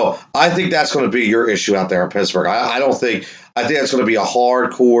 So I think that's going to be your issue out there in Pittsburgh. I think that's going to be a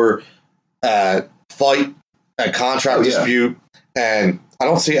hardcore fight, a contract dispute, and I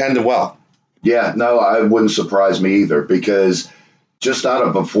don't see it ending well. Yeah, no, it wouldn't surprise me either, because just out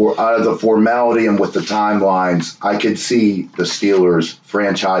of the formality and with the timelines, I could see the Steelers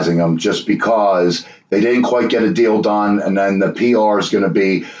franchising them just because they didn't quite get a deal done, and then the PR is going to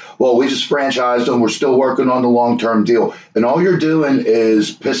be, well, we just franchised them. We're still working on the long-term deal. And all you're doing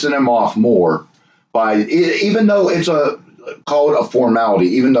is pissing them off more by, even though it's call it a formality,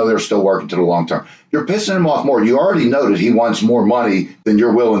 even though they're still working to the long term, you're pissing him off more. You already know that he wants more money than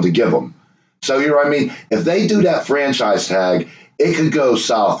you're willing to give him. So, you know what I mean? If they do that franchise tag, it could go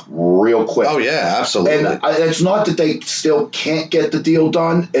south real quick. Oh, yeah, absolutely. And it's not that they still can't get the deal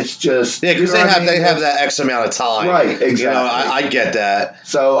done. It's just... Yeah, because they have that X amount of time. Right, exactly. I get that.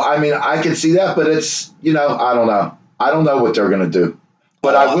 So, I mean, I can see that, but it's, I don't know. I don't know what they're going to do.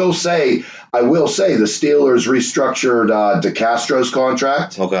 But I will say the Steelers restructured DeCastro's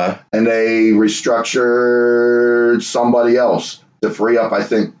contract. Okay. And they restructured somebody else to free up, I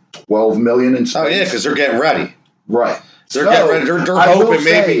think, $12 million in space. Oh, yeah, because they're getting ready. Right. They're getting ready. They're hoping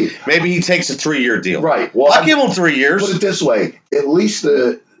maybe he takes a 3-year deal. Right. Well, I'll give him 3 years. Put it this way. At least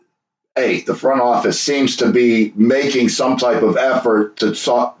the front office seems to be making some type of effort to,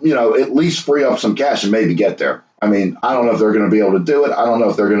 at least free up some cash and maybe get there. I mean, I don't know if they're going to be able to do it. I don't know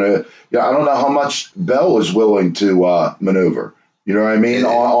if they're going to, I don't know how much Bell is willing to maneuver. You know what I mean?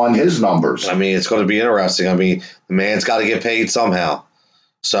 On his numbers. I mean, it's going to be interesting. I mean, the man's got to get paid somehow.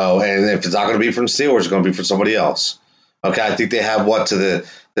 So, and if it's not going to be from Steelers, it's going to be from somebody else. Okay, I think they have to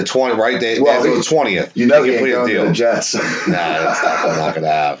the 20, right? They have the 20th. You know, he ain't going to the Jets. Nah, that's not going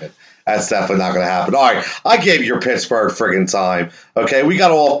to happen. That's definitely not going to happen. All right, I gave your Pittsburgh friggin' time. Okay, we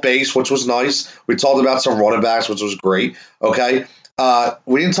got off base, which was nice. We talked about some running backs, which was great. Okay,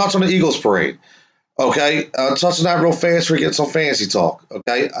 we didn't touch on the Eagles parade. Okay, touch on that real fast. We get some fantasy talk.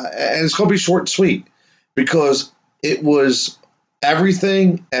 Okay, and it's going to be short and sweet because it was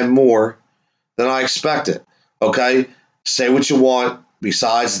everything and more than I expected. Okay, say what you want.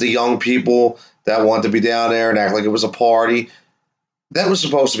 Besides the young people that want to be down there and act like it was a party. That was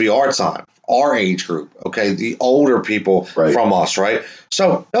supposed to be our time, our age group, okay? The older people from us, right?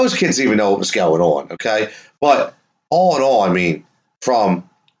 So those kids didn't even know what was going on, okay? But all in all, I mean, from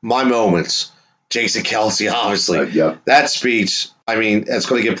my moments, Jason Kelce, obviously, that speech, I mean, it's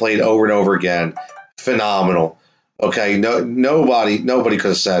going to get played over and over again. Phenomenal, okay? Nobody could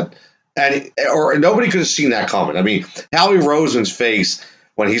have said, or nobody could have seen that coming. I mean, Howie Roseman's face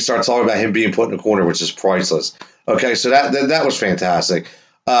when he started talking about him being put in the corner, which is priceless. Okay, so that was fantastic.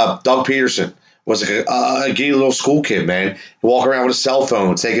 Doug Peterson was a giddy little school kid, man. He walked around with a cell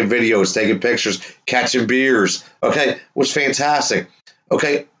phone, taking videos, taking pictures, catching beers. Okay, was fantastic.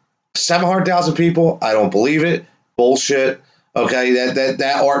 Okay, 700,000 people. I don't believe it. Bullshit. Okay,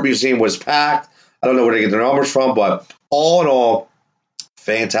 that art museum was packed. I don't know where they get their numbers from, but all in all,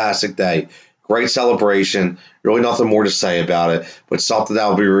 fantastic day. Great celebration. Really nothing more to say about it, but something that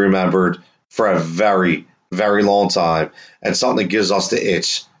will be remembered for a very, very long time, and something that gives us the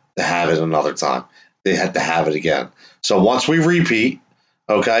itch to have it another time. They had to have it again. So once we repeat,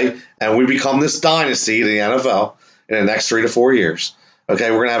 okay, and we become this dynasty in the NFL in the next 3 to 4 years,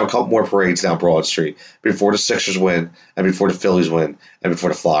 okay, we're going to have a couple more parades down Broad Street before the Sixers win, and before the Phillies win, and before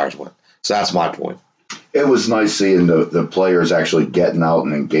the Flyers win. So that's my point. It was nice seeing the players actually getting out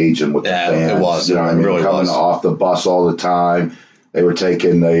and engaging with the fans. It was. You know what I mean? Really coming off the bus all the time. They were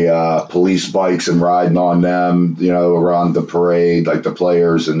taking the police bikes and riding on them, around the parade, like the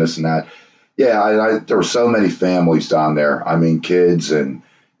players and this and that. Yeah, there were so many families down there. I mean, kids and,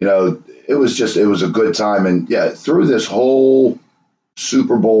 it was a good time. And, yeah, through this whole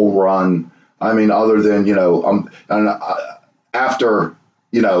Super Bowl run, I mean, other than, after,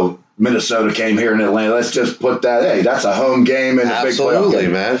 Minnesota came here in Atlanta, let's just put that, hey, that's a home game and a big playoff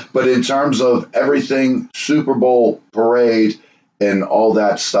game. Man. But in terms of everything, Super Bowl, parade, and all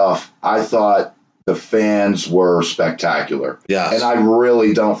that stuff, I thought the fans were spectacular. Yeah. And I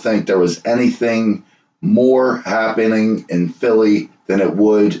really don't think there was anything more happening in Philly than it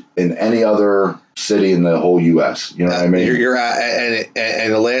would in any other city in the whole U.S. You know what I mean? You're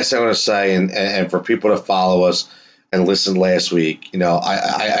and the last thing I'm going to say, and for people to follow us, and listened last week,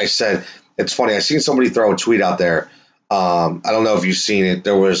 I said, it's funny. I seen somebody throw a tweet out there. I don't know if you've seen it.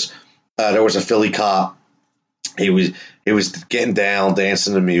 There was a Philly cop. He was getting down,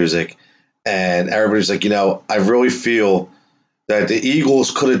 dancing to music, and everybody's like, I really feel that the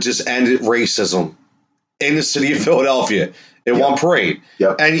Eagles could have just ended racism in the city of Philadelphia in one parade.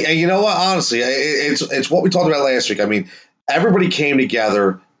 Yep. And you know what? Honestly, it's what we talked about last week. I mean, everybody came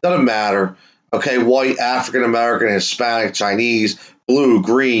together. Doesn't matter. Okay, white, African American, Hispanic, Chinese, blue,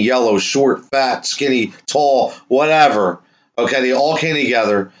 green, yellow, short, fat, skinny, tall, whatever. Okay, they all came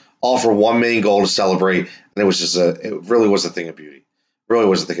together, all for one main goal to celebrate, and it really was a thing of beauty. Really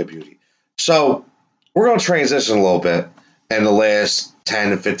was a thing of beauty. So we're going to transition a little bit in the last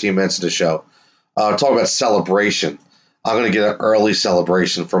 10 to 15 minutes of the show. Talk about celebration. I'm going to get an early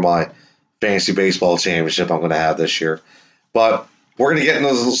celebration for my fantasy baseball championship I'm going to have this year. But we're going to get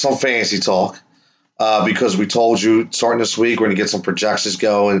into some fantasy talk because we told you starting this week we're going to get some projections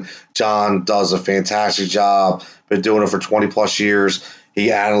going. John does a fantastic job. Been doing it for 20-plus years.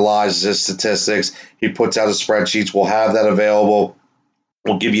 He analyzes his statistics. He puts out his spreadsheets. We'll have that available.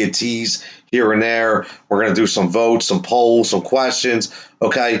 We'll give you a tease here and there. We're going to do some votes, some polls, some questions.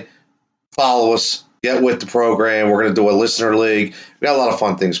 Okay, follow us. Get with the program. We're going to do a listener league. We got a lot of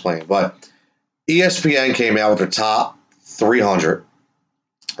fun things playing. But ESPN came out with their top 300.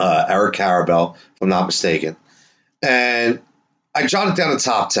 Eric Karabell, if I'm not mistaken. And I jotted down the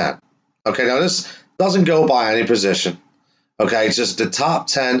top 10. Okay, now this doesn't go by any position. Okay, it's just the top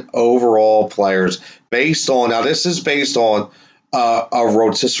 10 overall players based on, now this is based on a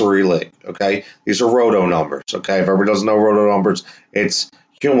rotisserie league. Okay, these are roto numbers. Okay, if everybody doesn't know roto numbers, it's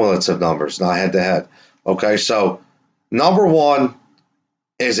cumulative numbers, not head to head. Okay, so number one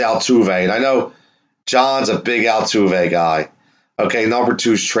is Altuve. And I know John's a big Altuve guy. Okay, number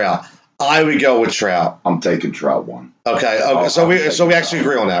two is Trout. I would go with Trout. I'm taking Trout one. Okay. So we actually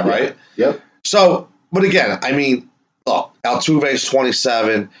agree on that, right? Yep. So, but again, I mean, look, Altuve's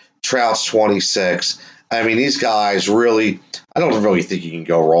 27, Trout's 26. I mean, these guys really, I don't really think you can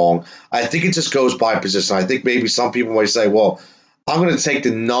go wrong. I think it just goes by position. I think maybe some people might say, well, I'm going to take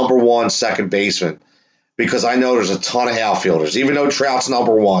the number one second baseman because I know there's a ton of outfielders. Even though Trout's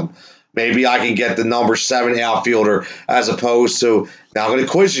number one, maybe I can get the number 7 outfielder as opposed to, now I'm going to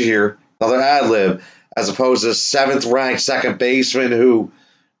quiz you here, another ad lib, as opposed to 7th ranked second baseman who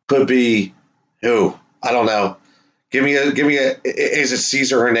could be, who? I don't know. Give me a, is it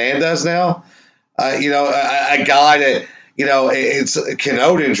Cesar Hernandez now? A guy that, it's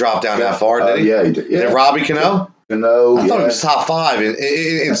Cano didn't drop down that far, did he? Yeah, he did. Yeah. Did Robbie Cano? Cano, I thought he was top 5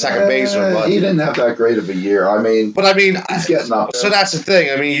 in second baseman. But he didn't have that great of a year. He's getting up there. So that's the thing.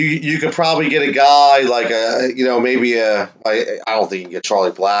 I mean, you could probably get a guy like I don't think you can get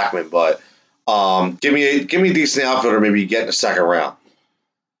Charlie Blackmon, but give me a decent outfielder. Maybe you get in the second round.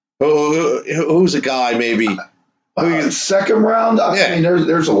 Who's a guy maybe? Second round, I mean,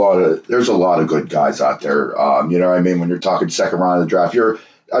 there's a lot of good guys out there. When you're talking second round of the draft, you're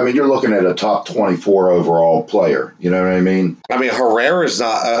looking at a top 24 overall player. You know what I mean? I mean, Herrera's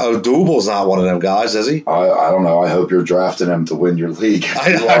not, Odubel's not one of them guys, is he? I don't know. I hope you're drafting him to win your league.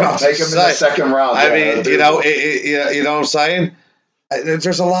 Take him in the second round. I mean, you know what I'm saying?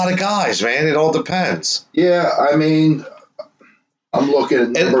 There's a lot of guys, man. It all depends. Yeah, I mean, I'm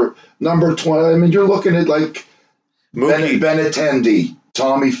looking at number 20. I mean, you're looking at like Benintendi,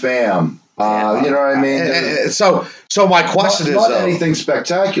 Tommy Pham. You know what I mean? So my question is not anything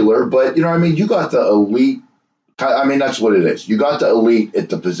spectacular, but you know what I mean? You got the elite. I mean, that's what it is. You got the elite at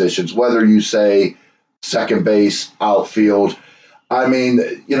the positions, whether you say second base, outfield. I mean,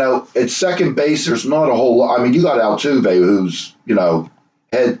 at second base, there's not a whole lot. I mean, you got Altuve, who's,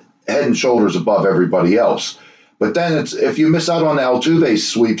 head and shoulders above everybody else. But then if you miss out on Altuve's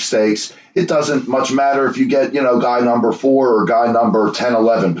sweepstakes, it doesn't much matter if you get, guy number 4 or guy number 10,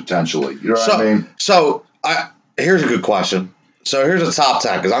 11 potentially. You know what I mean? So here's a good question. So here's a top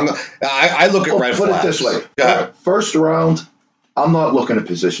 10 because I look at red flags. Put it this way. Go ahead. First round, I'm not looking at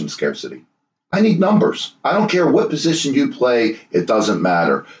position scarcity. I need numbers. I don't care what position you play. It doesn't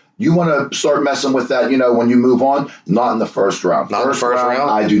matter. You want to start messing with that, when you move on, not in the first round. Not first round.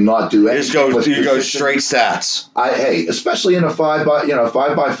 I do not do anything. You go straight stats. Especially in a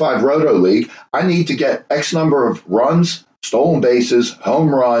 5x5 roto league, I need to get X number of runs, stolen bases, home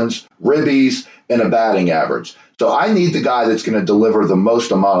runs, ribbies, and a batting average. So I need the guy that's going to deliver the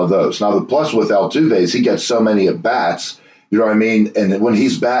most amount of those. Now the plus with Altuve is he gets so many at bats. You know what I mean? And when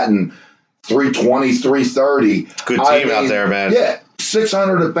he's batting 320, 330. Good team out there, man. Yeah.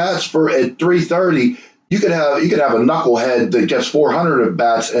 600 at bats at 330, you could have a knucklehead that gets 400 at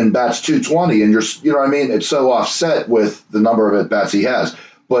bats and bats 220, and you know what I mean? It's so offset with the number of at bats he has.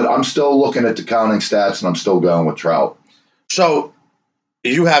 But I'm still looking at the counting stats, and I'm still going with Trout. So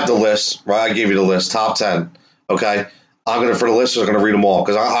you have the list, right? I gave you the list, top 10. Okay, for the listeners, I'm going to read them all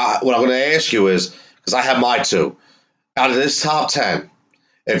because what I'm going to ask you is because I have my two out of this top 10.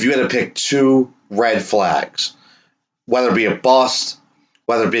 If you had to pick two red flags, whether it be a bust,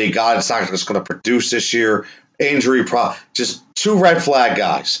 whether it be a guy that's not just going to produce this year, injury, just two red flag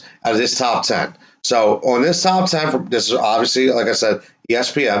guys out of this top 10. So on this top 10, this is obviously, like I said,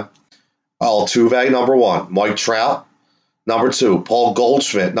 ESPN, Altuve, number 1, Mike Trout, number 2, Paul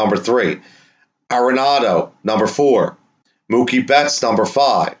Goldschmidt, number 3, Arenado, number 4, Mookie Betts, number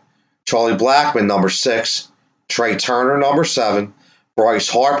 5, Charlie Blackmon, number 6, Trey Turner, number 7, Bryce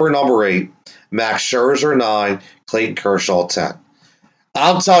Harper, number 8, Max Scherzer, 9, Clayton Kershaw, 10.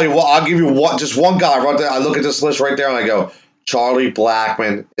 I'll tell you what, I'll give you just one guy right there. I look at this list right there and I go, Charlie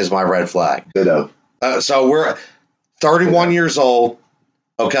Blackmon is my red flag. Ditto. So we're 31 years old.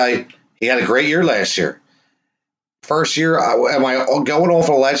 Okay. He had a great year last year. First year, am I going off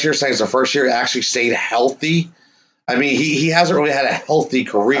of last year saying it's the first year he actually stayed healthy? I mean, he hasn't really had a healthy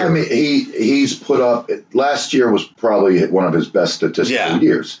career. I mean, he's put up, last year was probably one of his best statistical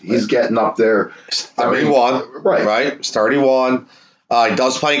years. He's getting up there. 31. Right. It's 31. He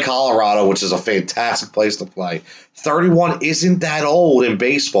does play in Colorado, which is a fantastic place to play. 31 isn't that old in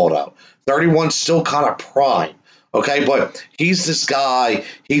baseball, though. 31's still kind of prime. Okay, but he's this guy.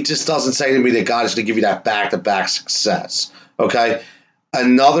 He just doesn't say to me that God is going to give you that back-to-back success. Okay,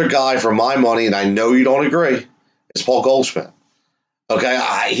 another guy for my money, and I know you don't agree, is Paul Goldschmidt.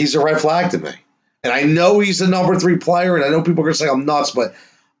 Okay, he's a red flag to me, and I know he's the number 3 player, and I know people are going to say I'm nuts, but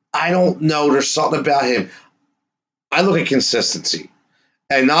I don't know. There's something about him. I look at consistency,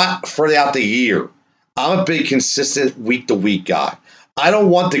 and not throughout the year. I'm a big consistent week-to-week guy. I don't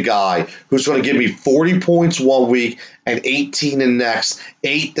want the guy who's going to give me 40 points one week and 18 the next,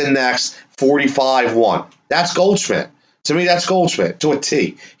 8 the next, 45 one. That's Goldschmidt. To me, that's Goldschmidt to a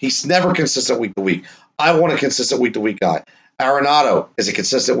T. He's never consistent week to week. I want a consistent week to week guy. Arenado is a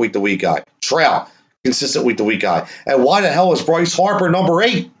consistent week to week guy. Trout, consistent week to week guy. And why the hell is Bryce Harper number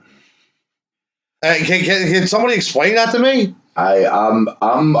 8? Can somebody explain that to me?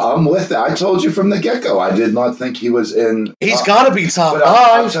 I'm with it. I told you from the get-go. I did not think he was in. He's got to be top 5.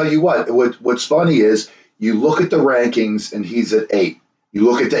 I'll tell you what's funny is you look at the rankings and he's at 8. You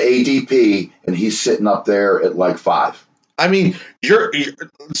look at the ADP and he's sitting up there at like 5. I mean,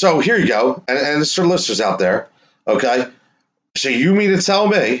 so here you go, and this is for listeners out there, okay? So you mean to tell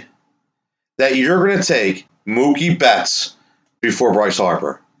me that you're going to take Mookie Betts before Bryce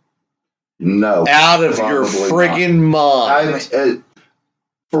Harper? No. Out of your friggin' mind.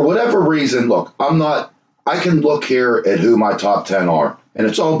 For whatever reason, look, I can look here at who my top 10 are, and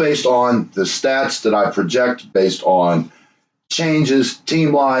it's all based on the stats that I project based on changes,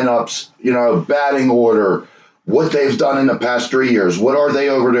 team lineups, batting order, what they've done in the past 3 years. What are they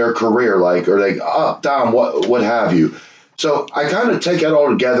over their career like? Are they up, down, what have you? So I kind of take it all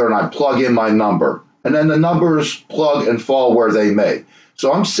together and I plug in my number, and then the numbers plug and fall where they may.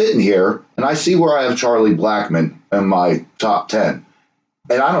 So I'm sitting here, and I see where I have Charlie Blackmon in my top 10.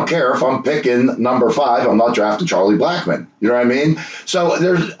 And I don't care if I'm picking number 5, I'm not drafting Charlie Blackmon. You know what I mean? So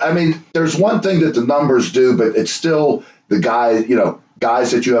there's one thing that the numbers do, but it's still the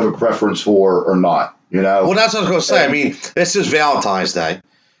guys that you have a preference for or not, Well, that's what I was going to say. I mean, this is Valentine's Day.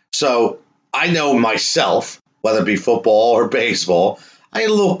 So I know myself, whether it be football or baseball, I get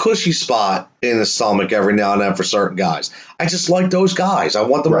a little cushy spot in the stomach every now and then for certain guys. I just like those guys. I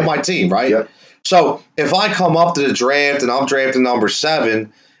want them on my team, right? Yep. So if I come up to the draft and I'm drafting number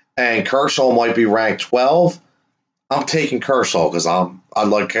 7 and Kershaw might be ranked 12, I'm taking Kershaw because I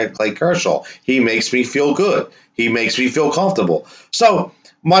like Kershaw. He makes me feel good. He makes me feel comfortable. So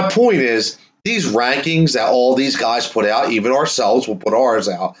my point is these rankings that all these guys put out, even ourselves will put ours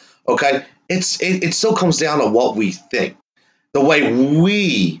out, okay, it still comes down to what we think. The way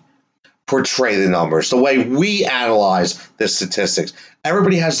we portray the numbers, the way we analyze the statistics.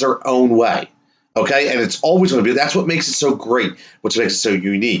 Everybody has their own way, okay? And it's always going to be. That's what makes it so great, which makes it so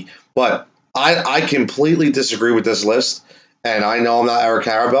unique. But I completely disagree with this list, and I know I'm not Eric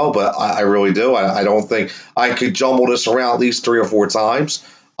Karabell, but I really do. I don't think I could jumble this around at least 3 or 4 times.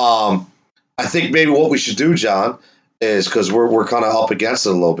 I think maybe what we should do, John, is because we're kind of up against it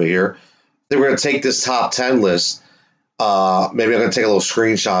a little bit here, that we're going to take this top 10 list. Maybe I'm going to take a little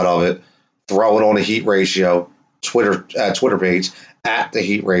screenshot of it, throw it on the Heat Ratio Twitter page at the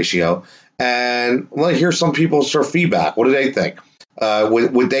Heat Ratio, and let me hear some people's sort of feedback. What do they think?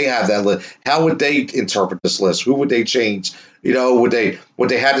 Would they have that list? How would they interpret this list? Who would they change? Would they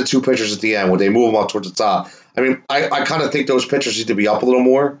have the 2 pitchers at the end? Would they move them up towards the top? I mean, I kind of think those pitchers need to be up a little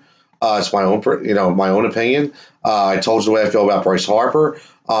more. It's my own, my own opinion. I told you the way I feel about Bryce Harper.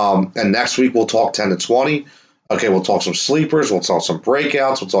 And next week we'll talk 10 to 20. Okay, we'll talk some sleepers. We'll talk some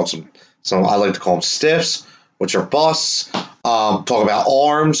breakouts. We'll talk some I like to call them stiffs, which are busts. Talk about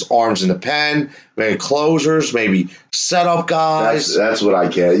arms in the pen, maybe closers, maybe setup guys. That's what I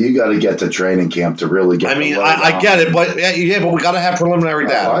get. You got to get to training camp to really get. I mean, I get it, but but we got to have preliminary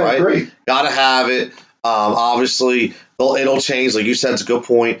data, right? I agree. Got to have it. Obviously, it'll change. Like you said, it's a good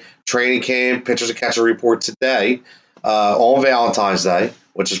point. Training camp, pitchers and catcher report today on Valentine's Day,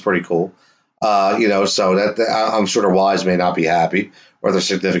 which is pretty cool. So that I'm sure their wives may not be happy or their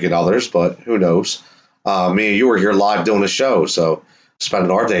significant others, but who knows? Me and you were here live doing the show, so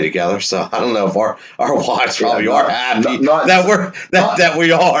spending our day together. So I don't know if our wives probably are happy that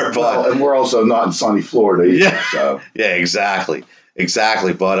we are, but and we're also not in sunny Florida either. Yeah, so. Yeah, exactly.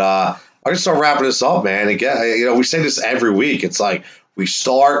 But I'm gonna start wrapping this up, man. Again, we say this every week. It's like we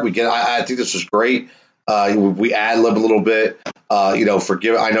start, we get. I think this was great. We ad-lib a little bit.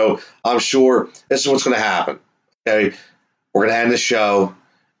 Forgive. I'm sure this is what's going to happen. Okay, we're going to end the show,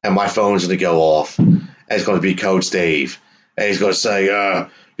 and my phone's going to go off. And it's going to be Coach Dave, and he's going to say,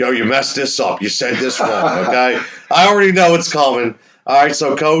 you messed this up. You said this wrong. Okay, I already know it's coming. All right,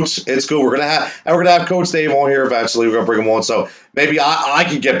 so Coach, it's cool. We're gonna have Coach Dave on here eventually. We're gonna bring him on, so maybe I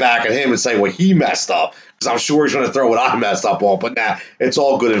can get back at him and say what he messed up, because I'm sure he's gonna throw what I messed up on. But it's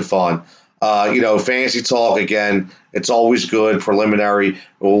all good and fun. Fantasy talk again. It's always good. Preliminary.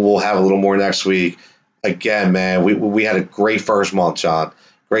 We'll have a little more next week. Again, man, we had a great first month, John.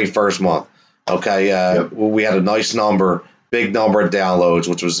 Great first month. Okay, yep. We had a nice number, big number of downloads,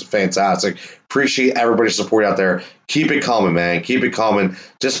 which was fantastic. Appreciate everybody's support out there. Keep it coming, man. Keep it coming.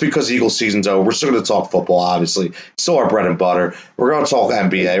 Just because Eagles season's over, we're still going to talk football, obviously. It's still our bread and butter. We're going to talk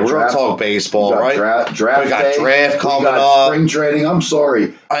NBA. We're going to talk baseball, right? Draft we got day. draft coming up. Spring training. I'm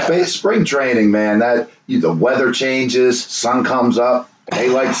sorry. Spring training, man. The weather changes. Sun comes up.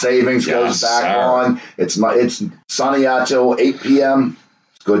 Daylight savings goes back on. It's sunny out till 8 p.m.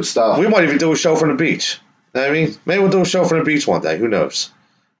 It's good stuff. We might even do a show from the beach. You know what I mean? Maybe we'll do a show from the beach one day. Who knows?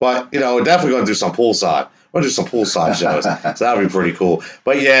 But, we're definitely going to do some poolside. We're going to do some poolside shows. So that'll be pretty cool.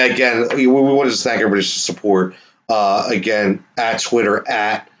 But, yeah, again, we want to just thank everybody's support. Again, at Twitter,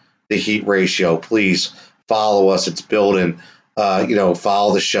 at The Heat Ratio. Please follow us. It's building.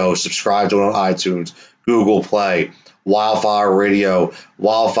 Follow the show. Subscribe to it on iTunes, Google Play, Wildfire Radio,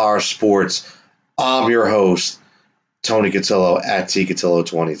 Wildfire Sports. I'm your host, Tony Cotillo, at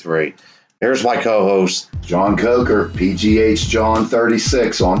TCotillo23. Here's my co-host, John Coker, PGH John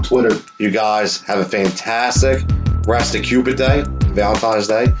 36 on Twitter. You guys have a fantastic rest of Cupid Day, Valentine's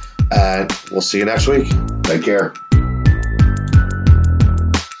Day, and we'll see you next week. Take care.